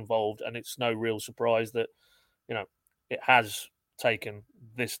stakeholders involved, and it's no real surprise that it has taken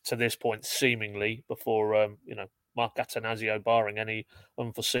this to this point seemingly before Mark Atanasio, barring any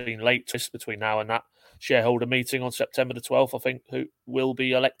unforeseen late twist between now and that shareholder meeting on September the 12th, I think, who will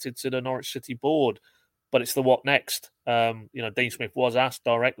be elected to the Norwich City board. But it's the what next. Dean Smith was asked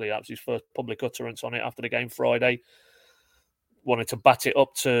directly. That was his first public utterance on it after the game Friday. Wanted to bat it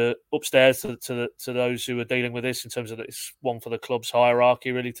upstairs to those who are dealing with this in terms of that it's one for the club's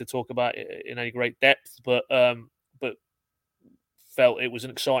hierarchy really to talk about it in any great depth, but felt it was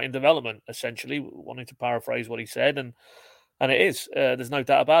an exciting development. Essentially, wanting to paraphrase what he said, and it is. There's no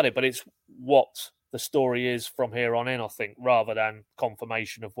doubt about it. But it's what the story is from here on in, I think, rather than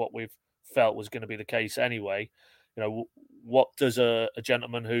confirmation of what we've felt was going to be the case anyway. What does a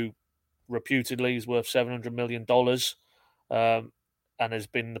gentleman who reputedly is worth $700 million and has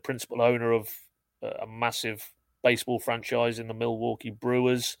been the principal owner of a massive baseball franchise in the Milwaukee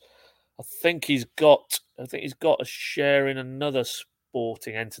Brewers. I think he's got a share in another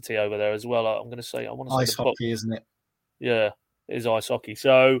sporting entity over there as well. I'm going to say, I want to say ice hockey, isn't it? Yeah, it is ice hockey.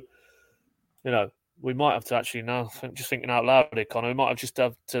 So, we might have to actually now, just thinking out loud here, Connor, we might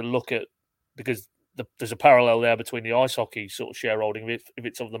have to look at, because there's a parallel there between the ice hockey sort of shareholding, if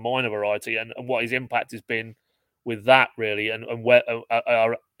it's of the minor variety, and what his impact has been with that, really, and where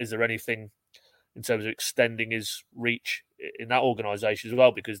is there anything in terms of extending his reach in that organisation as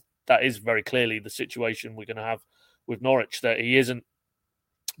well? Because that is very clearly the situation we're going to have with Norwich, that he isn't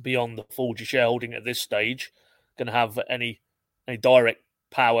beyond the Folger shareholding at this stage going to have any direct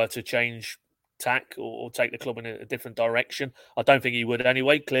power to change tack or take the club in a different direction. I don't think he would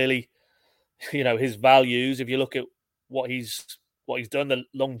anyway. Clearly, his values, if you look at what he's done, the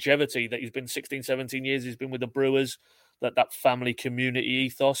longevity that he's been 16, 17 years, he's been with the Brewers, that family community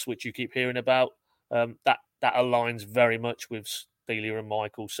ethos, which you keep hearing about, that aligns very much with Delia and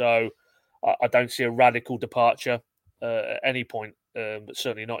Michael. So I don't see a radical departure at any point, but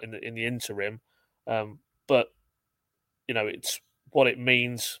certainly not in the interim. But it's what it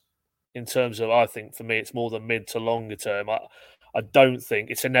means in terms of, I think for me, it's more the mid to longer term. I don't think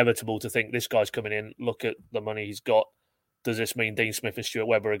it's inevitable to think this guy's coming in, look at the money he's got. Does this mean Dean Smith and Stuart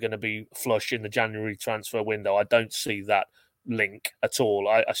Webber are going to be flush in the January transfer window? I don't see that link at all.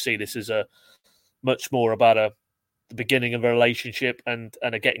 I see this as a much more about the beginning of a relationship and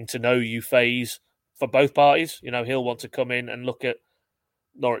a getting to know you phase for both parties. He'll want to come in and look at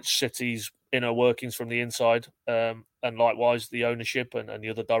Norwich City's inner workings from the inside, and likewise the ownership and the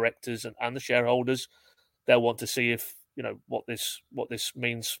other directors and the shareholders. They'll want to see if what this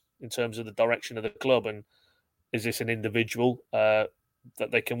means in terms of the direction of the club, and is this an individual that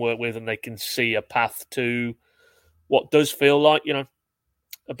they can work with and they can see a path to what does feel like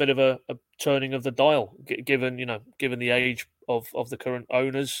a bit of a turning of the dial, given the age of the current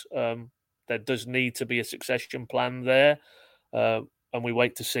owners. There does need to be a succession plan there, and we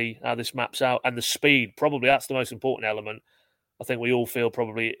wait to see how this maps out, and the speed. Probably that's the most important element. I think we all feel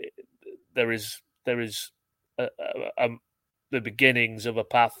probably there is the beginnings of a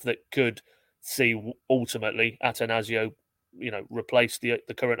path that could see ultimately Atanasio, replace the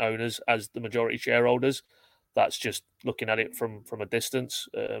current owners as the majority shareholders. That's just looking at it from a distance,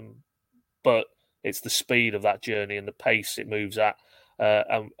 but it's the speed of that journey and the pace it moves at,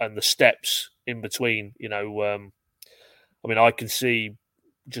 and the steps in between. I can see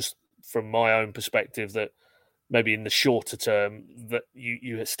just from my own perspective that maybe in the shorter term that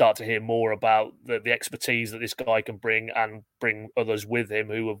you start to hear more about the expertise that this guy can bring and bring others with him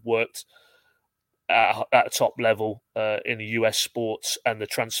who have worked at a top level in the US sports, and the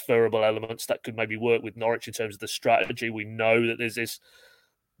transferable elements that could maybe work with Norwich in terms of the strategy. We know that there's this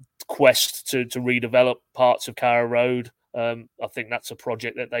quest to redevelop parts of Carrow Road. I think that's a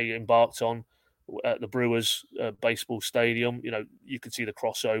project that they embarked on at the Brewers baseball stadium. You could see the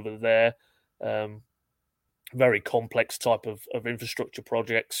crossover there. very complex type of infrastructure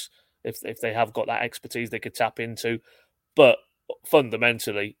projects. If they have got that expertise, they could tap into. But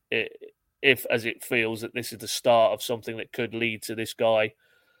fundamentally, if as it feels that this is the start of something that could lead to this guy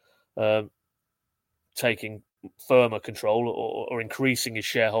taking firmer control or increasing his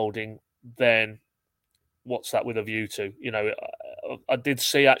shareholding, then what's that with a view to? I did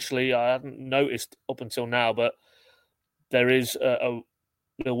see, actually, I hadn't noticed up until now, but there is a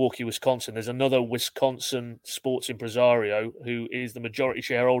Milwaukee, Wisconsin. There's another Wisconsin sports impresario who is the majority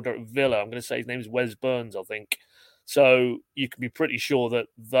shareholder at Villa. I'm going to say his name is Wes Burns, I think. So you can be pretty sure that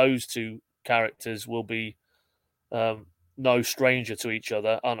those two characters will be no stranger to each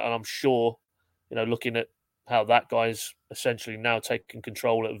other. And I'm sure, looking at how that guy's essentially now taking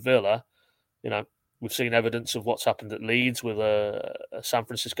control at Villa, we've seen evidence of what's happened at Leeds with a San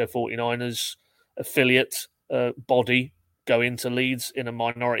Francisco 49ers affiliate body go into Leeds in a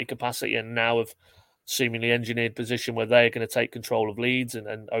minority capacity, and now have seemingly engineered position where they're going to take control of Leeds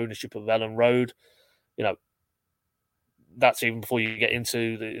and ownership of Ellen Road. That's even before you get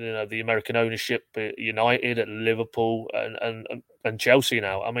into the American ownership at United, at Liverpool, and Chelsea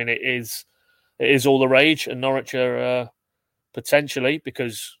now. I mean, it is all the rage, and Norwich are potentially,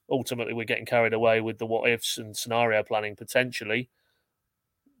 because ultimately we're getting carried away with the what ifs and scenario planning. Potentially,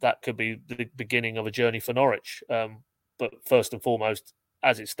 that could be the beginning of a journey for Norwich. But first and foremost,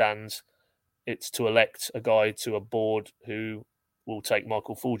 as it stands, it's to elect a guy to a board who will take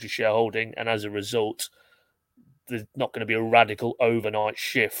Michael Fulger's shareholding, and as a result, there's not going to be a radical overnight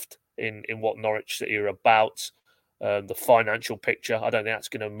shift in what Norwich City are about. The financial picture, I don't think that's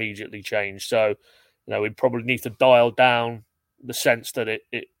going to immediately change. So, we probably need to dial down the sense that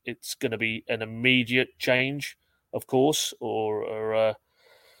it's going to be an immediate change, of course, or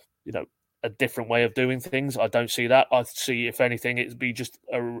a different way of doing things. I don't see that. I see, if anything, it'd be just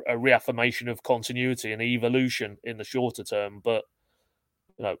a reaffirmation of continuity and evolution in the shorter term. But,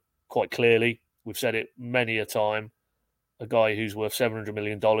 quite clearly, we've said it many a time, a guy who's worth $700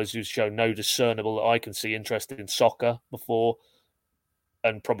 million, who's shown no discernible, that I can see, interest in soccer before,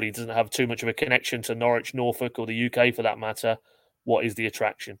 and probably doesn't have too much of a connection to Norwich, Norfolk, or the UK for that matter. What is the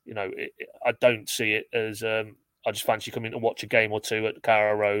attraction? I don't see it as I just fancy coming to watch a game or two at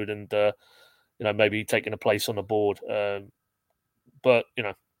Carrow Road and maybe taking a place on the board. But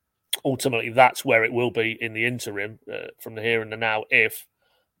ultimately that's where it will be in the interim, from the here and the now, if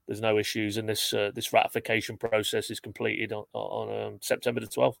there's no issues and this ratification process is completed on September the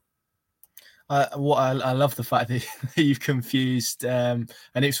 12th. I love the fact that you've confused an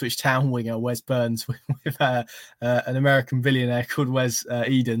Ipswich Town winger, Wes Burns, with an American billionaire called Wes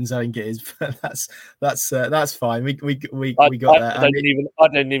Edens. I think it is, but that's fine. We got that. I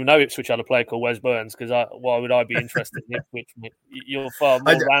didn't even know Ipswich had a player called Wes Burns, because why would I be interested in Ipswich? You're far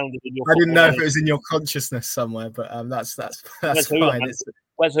more rounded in your. I didn't know if it was in your consciousness somewhere, but that's fine.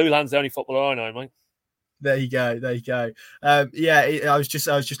 Wes Houlihan's the only footballer I know, mate. There you go. I was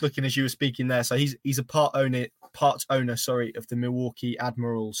just looking as you were speaking there. So he's a part owner, of the Milwaukee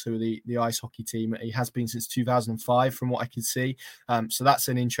Admirals, who are the ice hockey team. He has been since 2005, from what I can see. So that's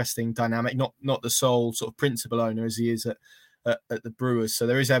an interesting dynamic. Not the sole sort of principal owner as he is at the Brewers. So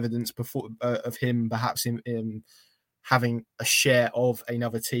there is evidence before of him perhaps in having a share of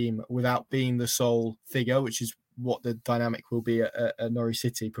another team without being the sole figure, which is what the dynamic will be at Norwich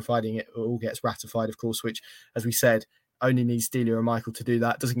City, providing it all gets ratified, of course, which, as we said, only needs Delia and Michael to do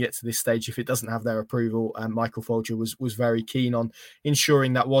that. Doesn't get to this stage if it doesn't have their approval. Michael Folger was very keen on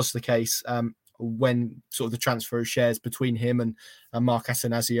ensuring that was the case when sort of the transfer of shares between him and Mark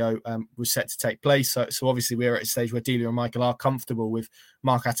Attanasio was set to take place. So obviously we're at a stage where Delia and Michael are comfortable with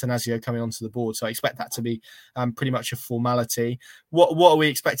Mark Attanasio coming onto the board. So I expect that to be pretty much a formality. What are we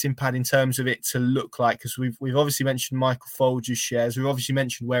expecting, Pad, in terms of it to look like? Because we've obviously mentioned Michael Folger's shares. We've obviously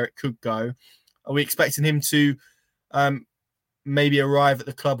mentioned where it could go. Are we expecting him to maybe arrive at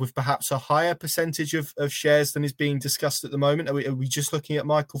the club with perhaps a higher percentage of shares than is being discussed at the moment? Are we just looking at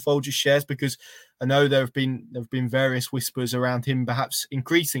Michael Folger's shares? Because I know there have been various whispers around him perhaps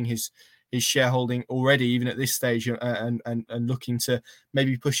increasing his shareholding already, even at this stage, and looking to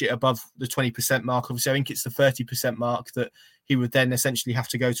maybe push it above the 20% mark. Obviously, I think it's the 30% mark that he would then essentially have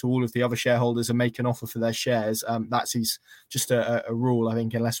to go to all of the other shareholders and make an offer for their shares. That's just a rule, I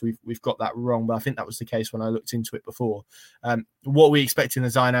think, unless we've got that wrong. But I think that was the case when I looked into it before. What are we expecting the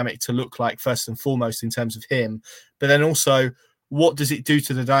dynamic to look like, first and foremost, in terms of him? But then also, what does it do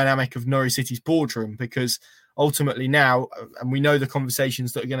to the dynamic of Norwich City's boardroom? Because ultimately now, and we know the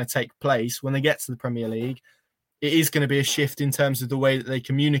conversations that are going to take place when they get to the Premier League, it is going to be a shift in terms of the way that they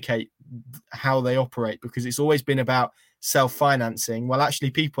communicate how they operate, because it's always been about self-financing. Well,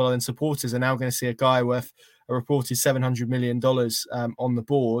 actually, people and supporters are now going to see a guy worth a reported $700 million on the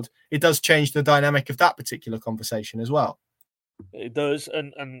board, it does change the dynamic of that particular conversation as well. It does,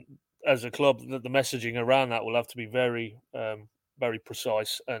 and as a club, the messaging around that will have to be very, very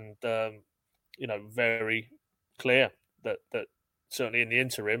precise and very clear. That certainly in the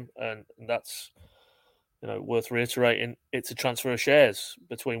interim, and that's worth reiterating. It's a transfer of shares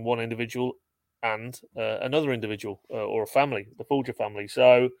between one individual and another individual or a family, the Folger family.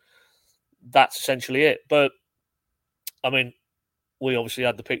 So that's essentially it. But I mean, we obviously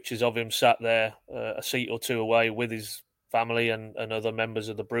had the pictures of him sat there a seat or two away with his family and other members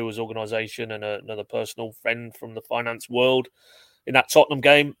of the Brewers organisation and another personal friend from the finance world in that Tottenham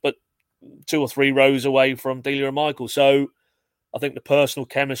game, but 2 or 3 rows away from Delia and Michael. So I think the personal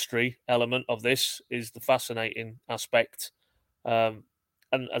chemistry element of this is the fascinating aspect. And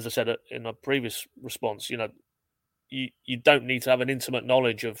as I said in a previous response, you don't need to have an intimate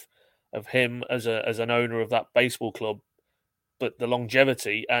knowledge of him as an owner of that baseball club, but the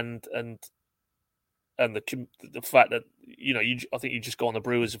longevity and the fact that I think you just go on the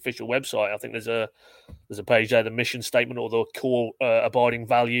Brewers official website. I think there's a page there, the mission statement or the core abiding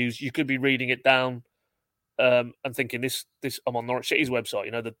values. You could be reading it down and thinking this. I'm on Norwich City's website.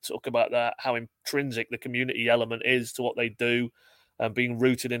 They talk about that, how intrinsic the community element is to what they do, and being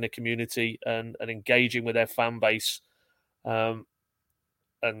rooted in the community and engaging with their fan base, and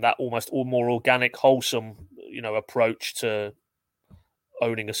that almost more organic, wholesome approach to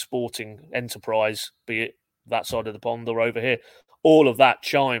owning a sporting enterprise, be it that side of the pond or over here. All of that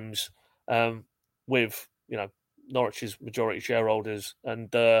chimes with Norwich's majority shareholders,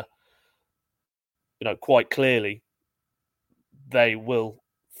 and quite clearly they will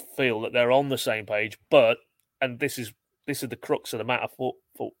feel that they're on the same page. But this is the crux of the matter for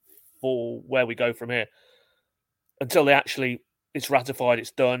where we go from here. Until it's ratified,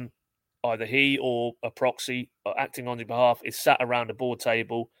 it's done. Either he or a proxy acting on his behalf is sat around a board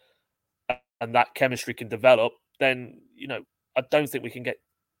table, and that chemistry can develop. Then I don't think we can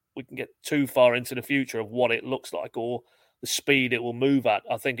get too far into the future of what it looks like or the speed it will move at.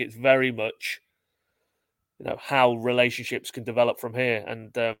 I think it's very much how relationships can develop from here,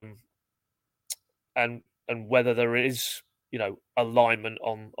 and whether there is alignment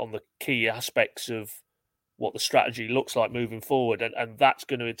on the key aspects of what the strategy looks like moving forward, and that's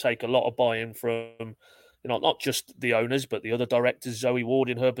going to take a lot of buy-in from not just the owners but the other directors. Zoe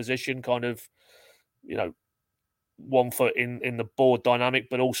Ward in her position, kind of one foot in the board dynamic,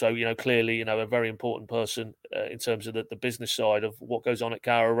 but also clearly a very important person in terms of the business side of what goes on at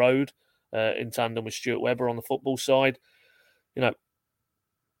Carrow Road, in tandem with Stuart Webber on the football side.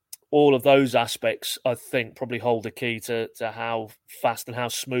 All of those aspects, I think, probably hold the key to how fast and how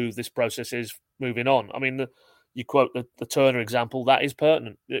smooth this process is moving on. I mean, you quote the Turner example, that is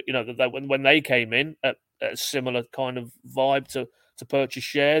pertinent. That when they came in at a similar kind of vibe to purchase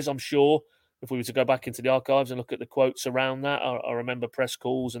shares, I'm sure if we were to go back into the archives and look at the quotes around that, I remember press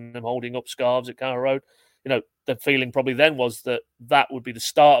calls and them holding up scarves at Carrow Road. The feeling probably then was that would be the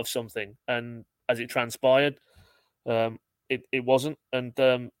start of something, and as it transpired, it wasn't.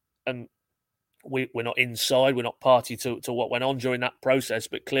 And we're not inside, we're not party to what went on during that process,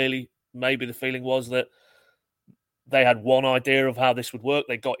 but clearly maybe the feeling was that they had one idea of how this would work.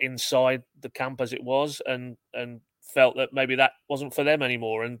 They got inside the camp as it was and felt that maybe that wasn't for them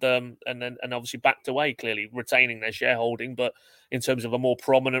anymore, and obviously backed away, clearly retaining their shareholding, but in terms of a more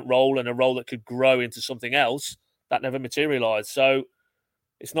prominent role and a role that could grow into something else, that never materialised. So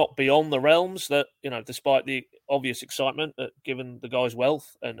it's not beyond the realms that, despite the obvious excitement, given the guy's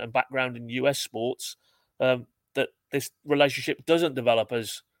wealth and background in US sports, that this relationship doesn't develop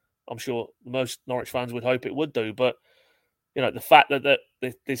as I'm sure most Norwich fans would hope it would do. But, the fact that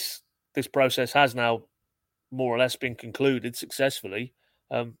this process has now more or less been concluded successfully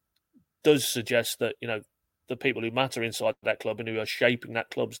does suggest that, the people who matter inside that club and who are shaping that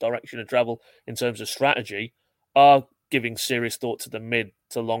club's direction of travel in terms of strategy are giving serious thought to the mid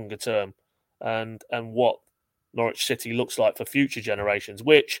to longer term and what Norwich City looks like for future generations,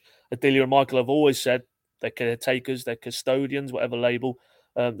 which Adelia and Michael have always said they're caretakers, they're custodians, whatever label.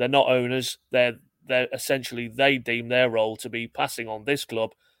 They're not owners. They're essentially, they deem their role to be passing on this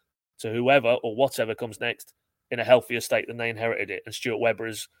club to whoever or whatever comes next in a healthier state than they inherited it. And Stuart Webber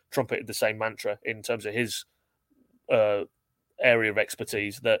has trumpeted the same mantra in terms of his area of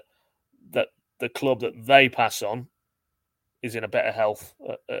expertise, that the club that they pass on is in a better health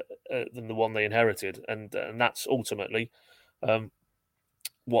than the one they inherited, and that's ultimately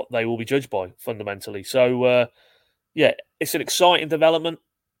what they will be judged by fundamentally. So, it's an exciting development,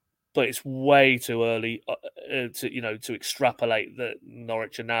 but it's way too early to extrapolate that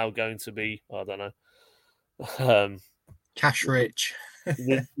Norwich are now going to be, I don't know, Cash rich.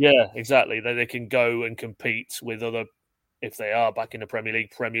 Yeah, exactly. They can go and compete with other, if they are back in the Premier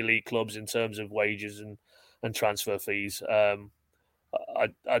League clubs in terms of wages and transfer fees.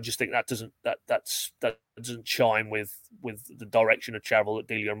 I just think that doesn't chime with the direction of travel that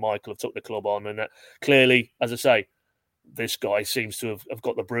Delia and Michael have took the club on, and that clearly, as I say, this guy seems to have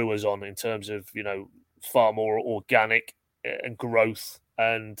got the Brewers on in terms of far more organic and growth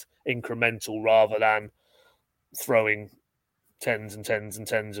and incremental rather than throwing tens and tens and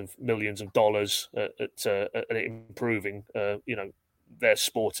tens of millions of dollars at improving their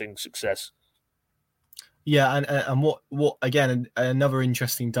sporting success. Yeah, and what again, another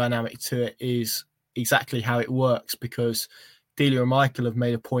interesting dynamic to it is exactly how it works, because Delia and Michael have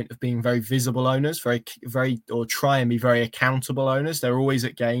made a point of being very visible owners, or try and be very accountable owners. They're always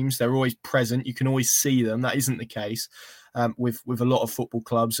at games, they're always present. You can always see them. That isn't the case with a lot of football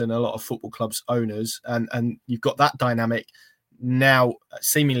clubs and a lot of football clubs owners, and you've got that dynamic now,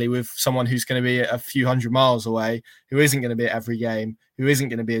 seemingly with someone who's going to be a few hundred miles away, who isn't going to be at every game, who isn't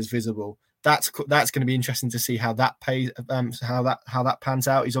going to be as visible. That's going to be interesting to see how that pans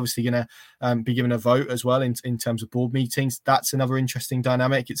out. He's obviously going to be given a vote as well in terms of board meetings. That's another interesting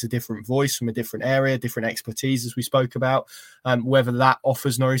dynamic. It's a different voice from a different area, different expertise, as we spoke about. Whether that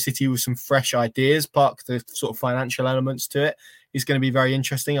offers Norwich City with some fresh ideas, park the sort of financial elements to it, is going to be very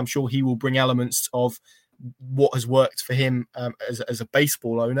interesting. I'm sure he will bring elements of what has worked for him as a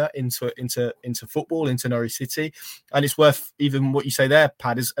baseball owner into football, into Norwich City. And it's worth even what you say there,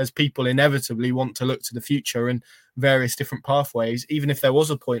 Pad, as people inevitably want to look to the future and various different pathways. Even if there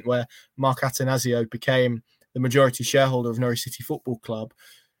was a point where Mark Attanasio became the majority shareholder of Norwich City Football Club,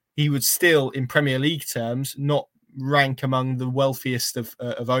 he would still, in Premier League terms, not rank among the wealthiest of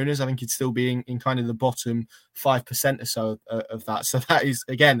owners. I think he'd still be in kind of the bottom 5% or so of that. So that is,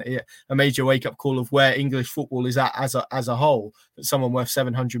 again, a major wake-up call of where English football is at as a whole. That someone worth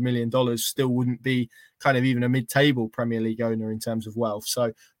 $700 million still wouldn't be kind of even a mid-table Premier League owner in terms of wealth.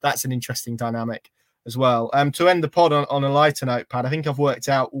 So that's an interesting dynamic as well. To end the pod on a lighter note, Pat, I think I've worked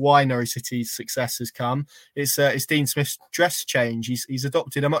out why Norwich City's success has come. It's Dean Smith's dress change. He's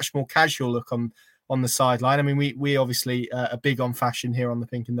adopted a much more casual look on the sideline. I mean, we obviously are big on fashion here on the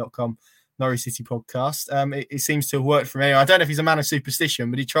PinkUn.com Norwich City podcast. It seems to have worked for me. I don't know if he's a man of superstition,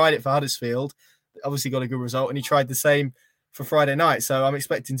 but he tried it for Huddersfield. Obviously got a good result, and he tried the same for Friday night. So I'm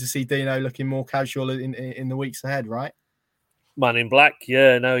expecting to see Dino looking more casual in the weeks ahead, right? Man in black,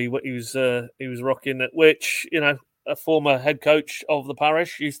 yeah. No, he was rocking it, which, a former head coach of the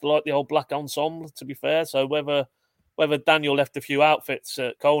parish used to like the old black ensemble, to be fair. So whether Daniel left a few outfits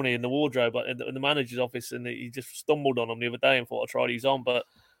at Colney in the wardrobe in the manager's office, and he just stumbled on them the other day and thought, I tried these on, but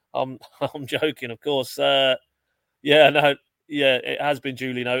I'm joking, of course. It has been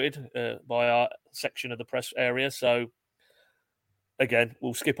duly noted by our section of the press area. So again,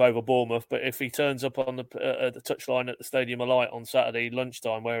 we'll skip over Bournemouth, but if he turns up on the touchline at the Stadium of Light on Saturday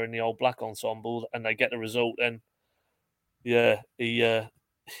lunchtime wearing the old black ensemble and they get the result, then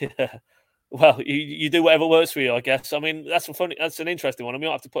well, you do whatever works for you, I guess. I mean, that's an interesting one. I mean,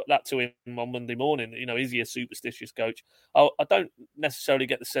 I'll have to put that to him on Monday morning. Is he a superstitious coach? I don't necessarily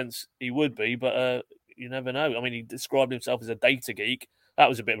get the sense he would be, but you never know. I mean, he described himself as a data geek. That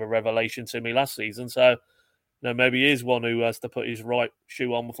was a bit of a revelation to me last season. So, maybe he is one who has to put his right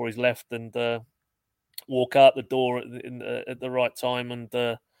shoe on before his left and walk out the door at the right time and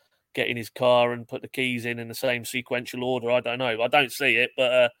get in his car and put the keys in the same sequential order. I don't know. I don't see it,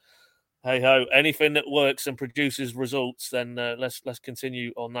 but hey ho, anything that works and produces results, then let's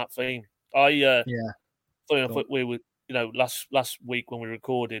continue on that theme. Funny enough, we were last week when we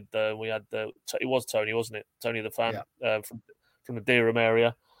recorded, we had it was Tony, wasn't it? Tony the fan from the Dereham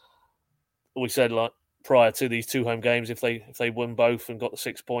area. We said, like, prior to these two home games, if they won both and got the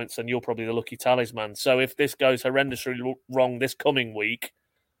 6 points, then you're probably the lucky talisman. So if this goes horrendously wrong this coming week,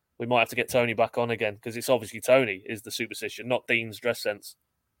 we might have to get Tony back on again, because it's obviously Tony is the superstition, not Dean's dress sense.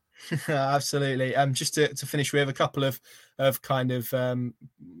 Absolutely. Just to finish, we have a couple of kind of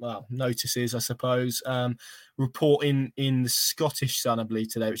notices, I suppose. Report in the Scottish Sun, I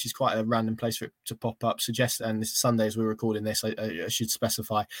believe, today, which is quite a random place for it to pop up. And this is Sunday as we're recording this, I should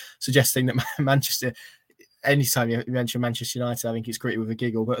specify, suggesting that Manchester. Anytime you mention Manchester United, I think it's greeted with a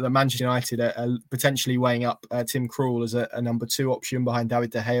giggle. But the Manchester United are potentially weighing up Tim Krul as a number 2 option behind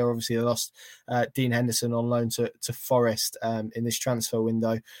David De Gea. Obviously, they lost Dean Henderson on loan to Forest in this transfer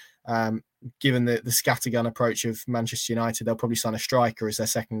window. Given the scattergun approach of Manchester United, they'll probably sign a striker as their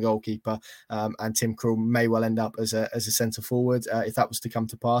second goalkeeper, and Tim Krul may well end up as a centre forward if that was to come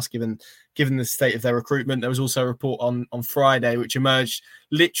to pass. Given the state of their recruitment, there was also a report on Friday which emerged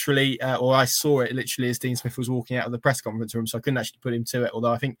literally, or I saw it literally as Dean Smith was walking out of the press conference room, so I couldn't actually put him to it,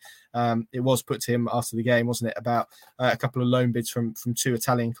 although I think it was put to him after the game, wasn't it, about a couple of loan bids from two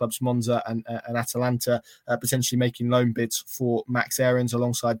Italian clubs, Monza and Atalanta, potentially making loan bids for Max Aarons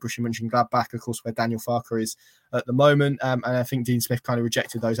alongside Borussia Mönchengladbach, of course, where Daniel Farke is at the moment. And I think Dean Smith kind of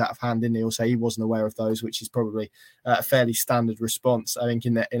rejected those out of hand, didn't he? Or say he wasn't aware of those, which is probably a fairly standard response. I think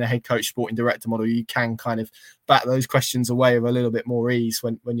in a head coach sporting director model, you can kind of bat those questions away with a little bit more ease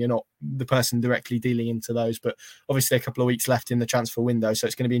when you're not the person directly dealing into those. But obviously a couple of weeks left in the transfer window, so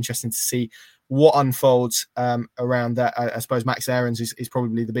it's going to be interesting to see what unfolds around that. I suppose Max Aarons is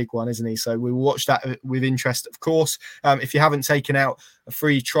probably the big one, isn't he? So we will watch that with interest, of course. If you haven't taken out a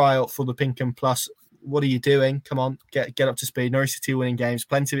free trial for the PinkUn Plus, what are you doing? Come on, get up to speed. Norwich City winning games,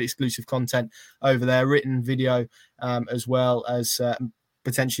 plenty of exclusive content over there, written video, as well as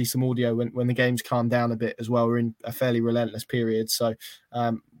potentially some audio when the games calm down a bit as well. We're in a fairly relentless period, so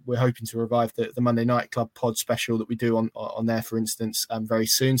we're hoping to revive the Monday Night Club pod special that we do on there, for instance, very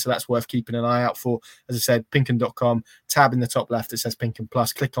soon. So that's worth keeping an eye out for. As I said, pinkun.com, tab in the top left, it says PinkUn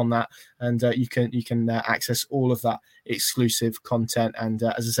Plus. Click on that, and you can access all of that exclusive content. And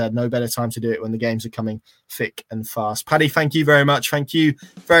as I said, no better time to do it when the games are coming thick and fast. Paddy, thank you very much. Thank you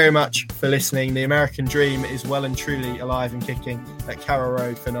very much for listening. The American dream is well and truly alive and kicking at Carrow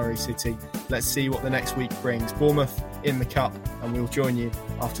Road for Norwich City. Let's see what the next week brings. Bournemouth in the cup, and we'll join you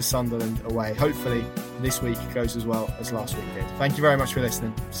after Sunderland away. Hopefully this week goes as well as last week did. Thank you very much for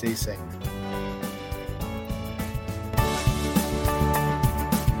listening. See you soon.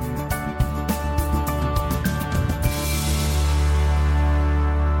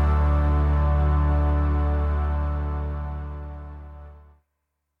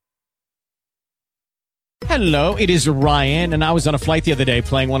 Hello, it is Ryan, and I was on a flight the other day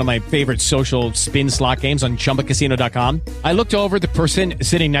playing one of my favorite social spin slot games on ChumbaCasino.com. I looked over at the person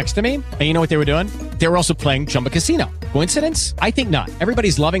sitting next to me, and you know what they were doing? They were also playing Chumba Casino. Coincidence? I think not.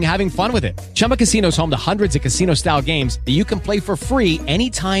 Everybody's loving having fun with it. Chumba Casino is home to hundreds of casino-style games that you can play for free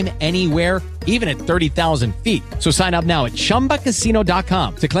anytime, anywhere, even at 30,000 feet. So sign up now at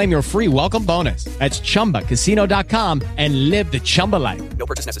ChumbaCasino.com to claim your free welcome bonus. That's ChumbaCasino.com and live the Chumba life. No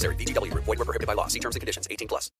purchase necessary. VGW. Void where prohibited by law. See terms and conditions. 18+.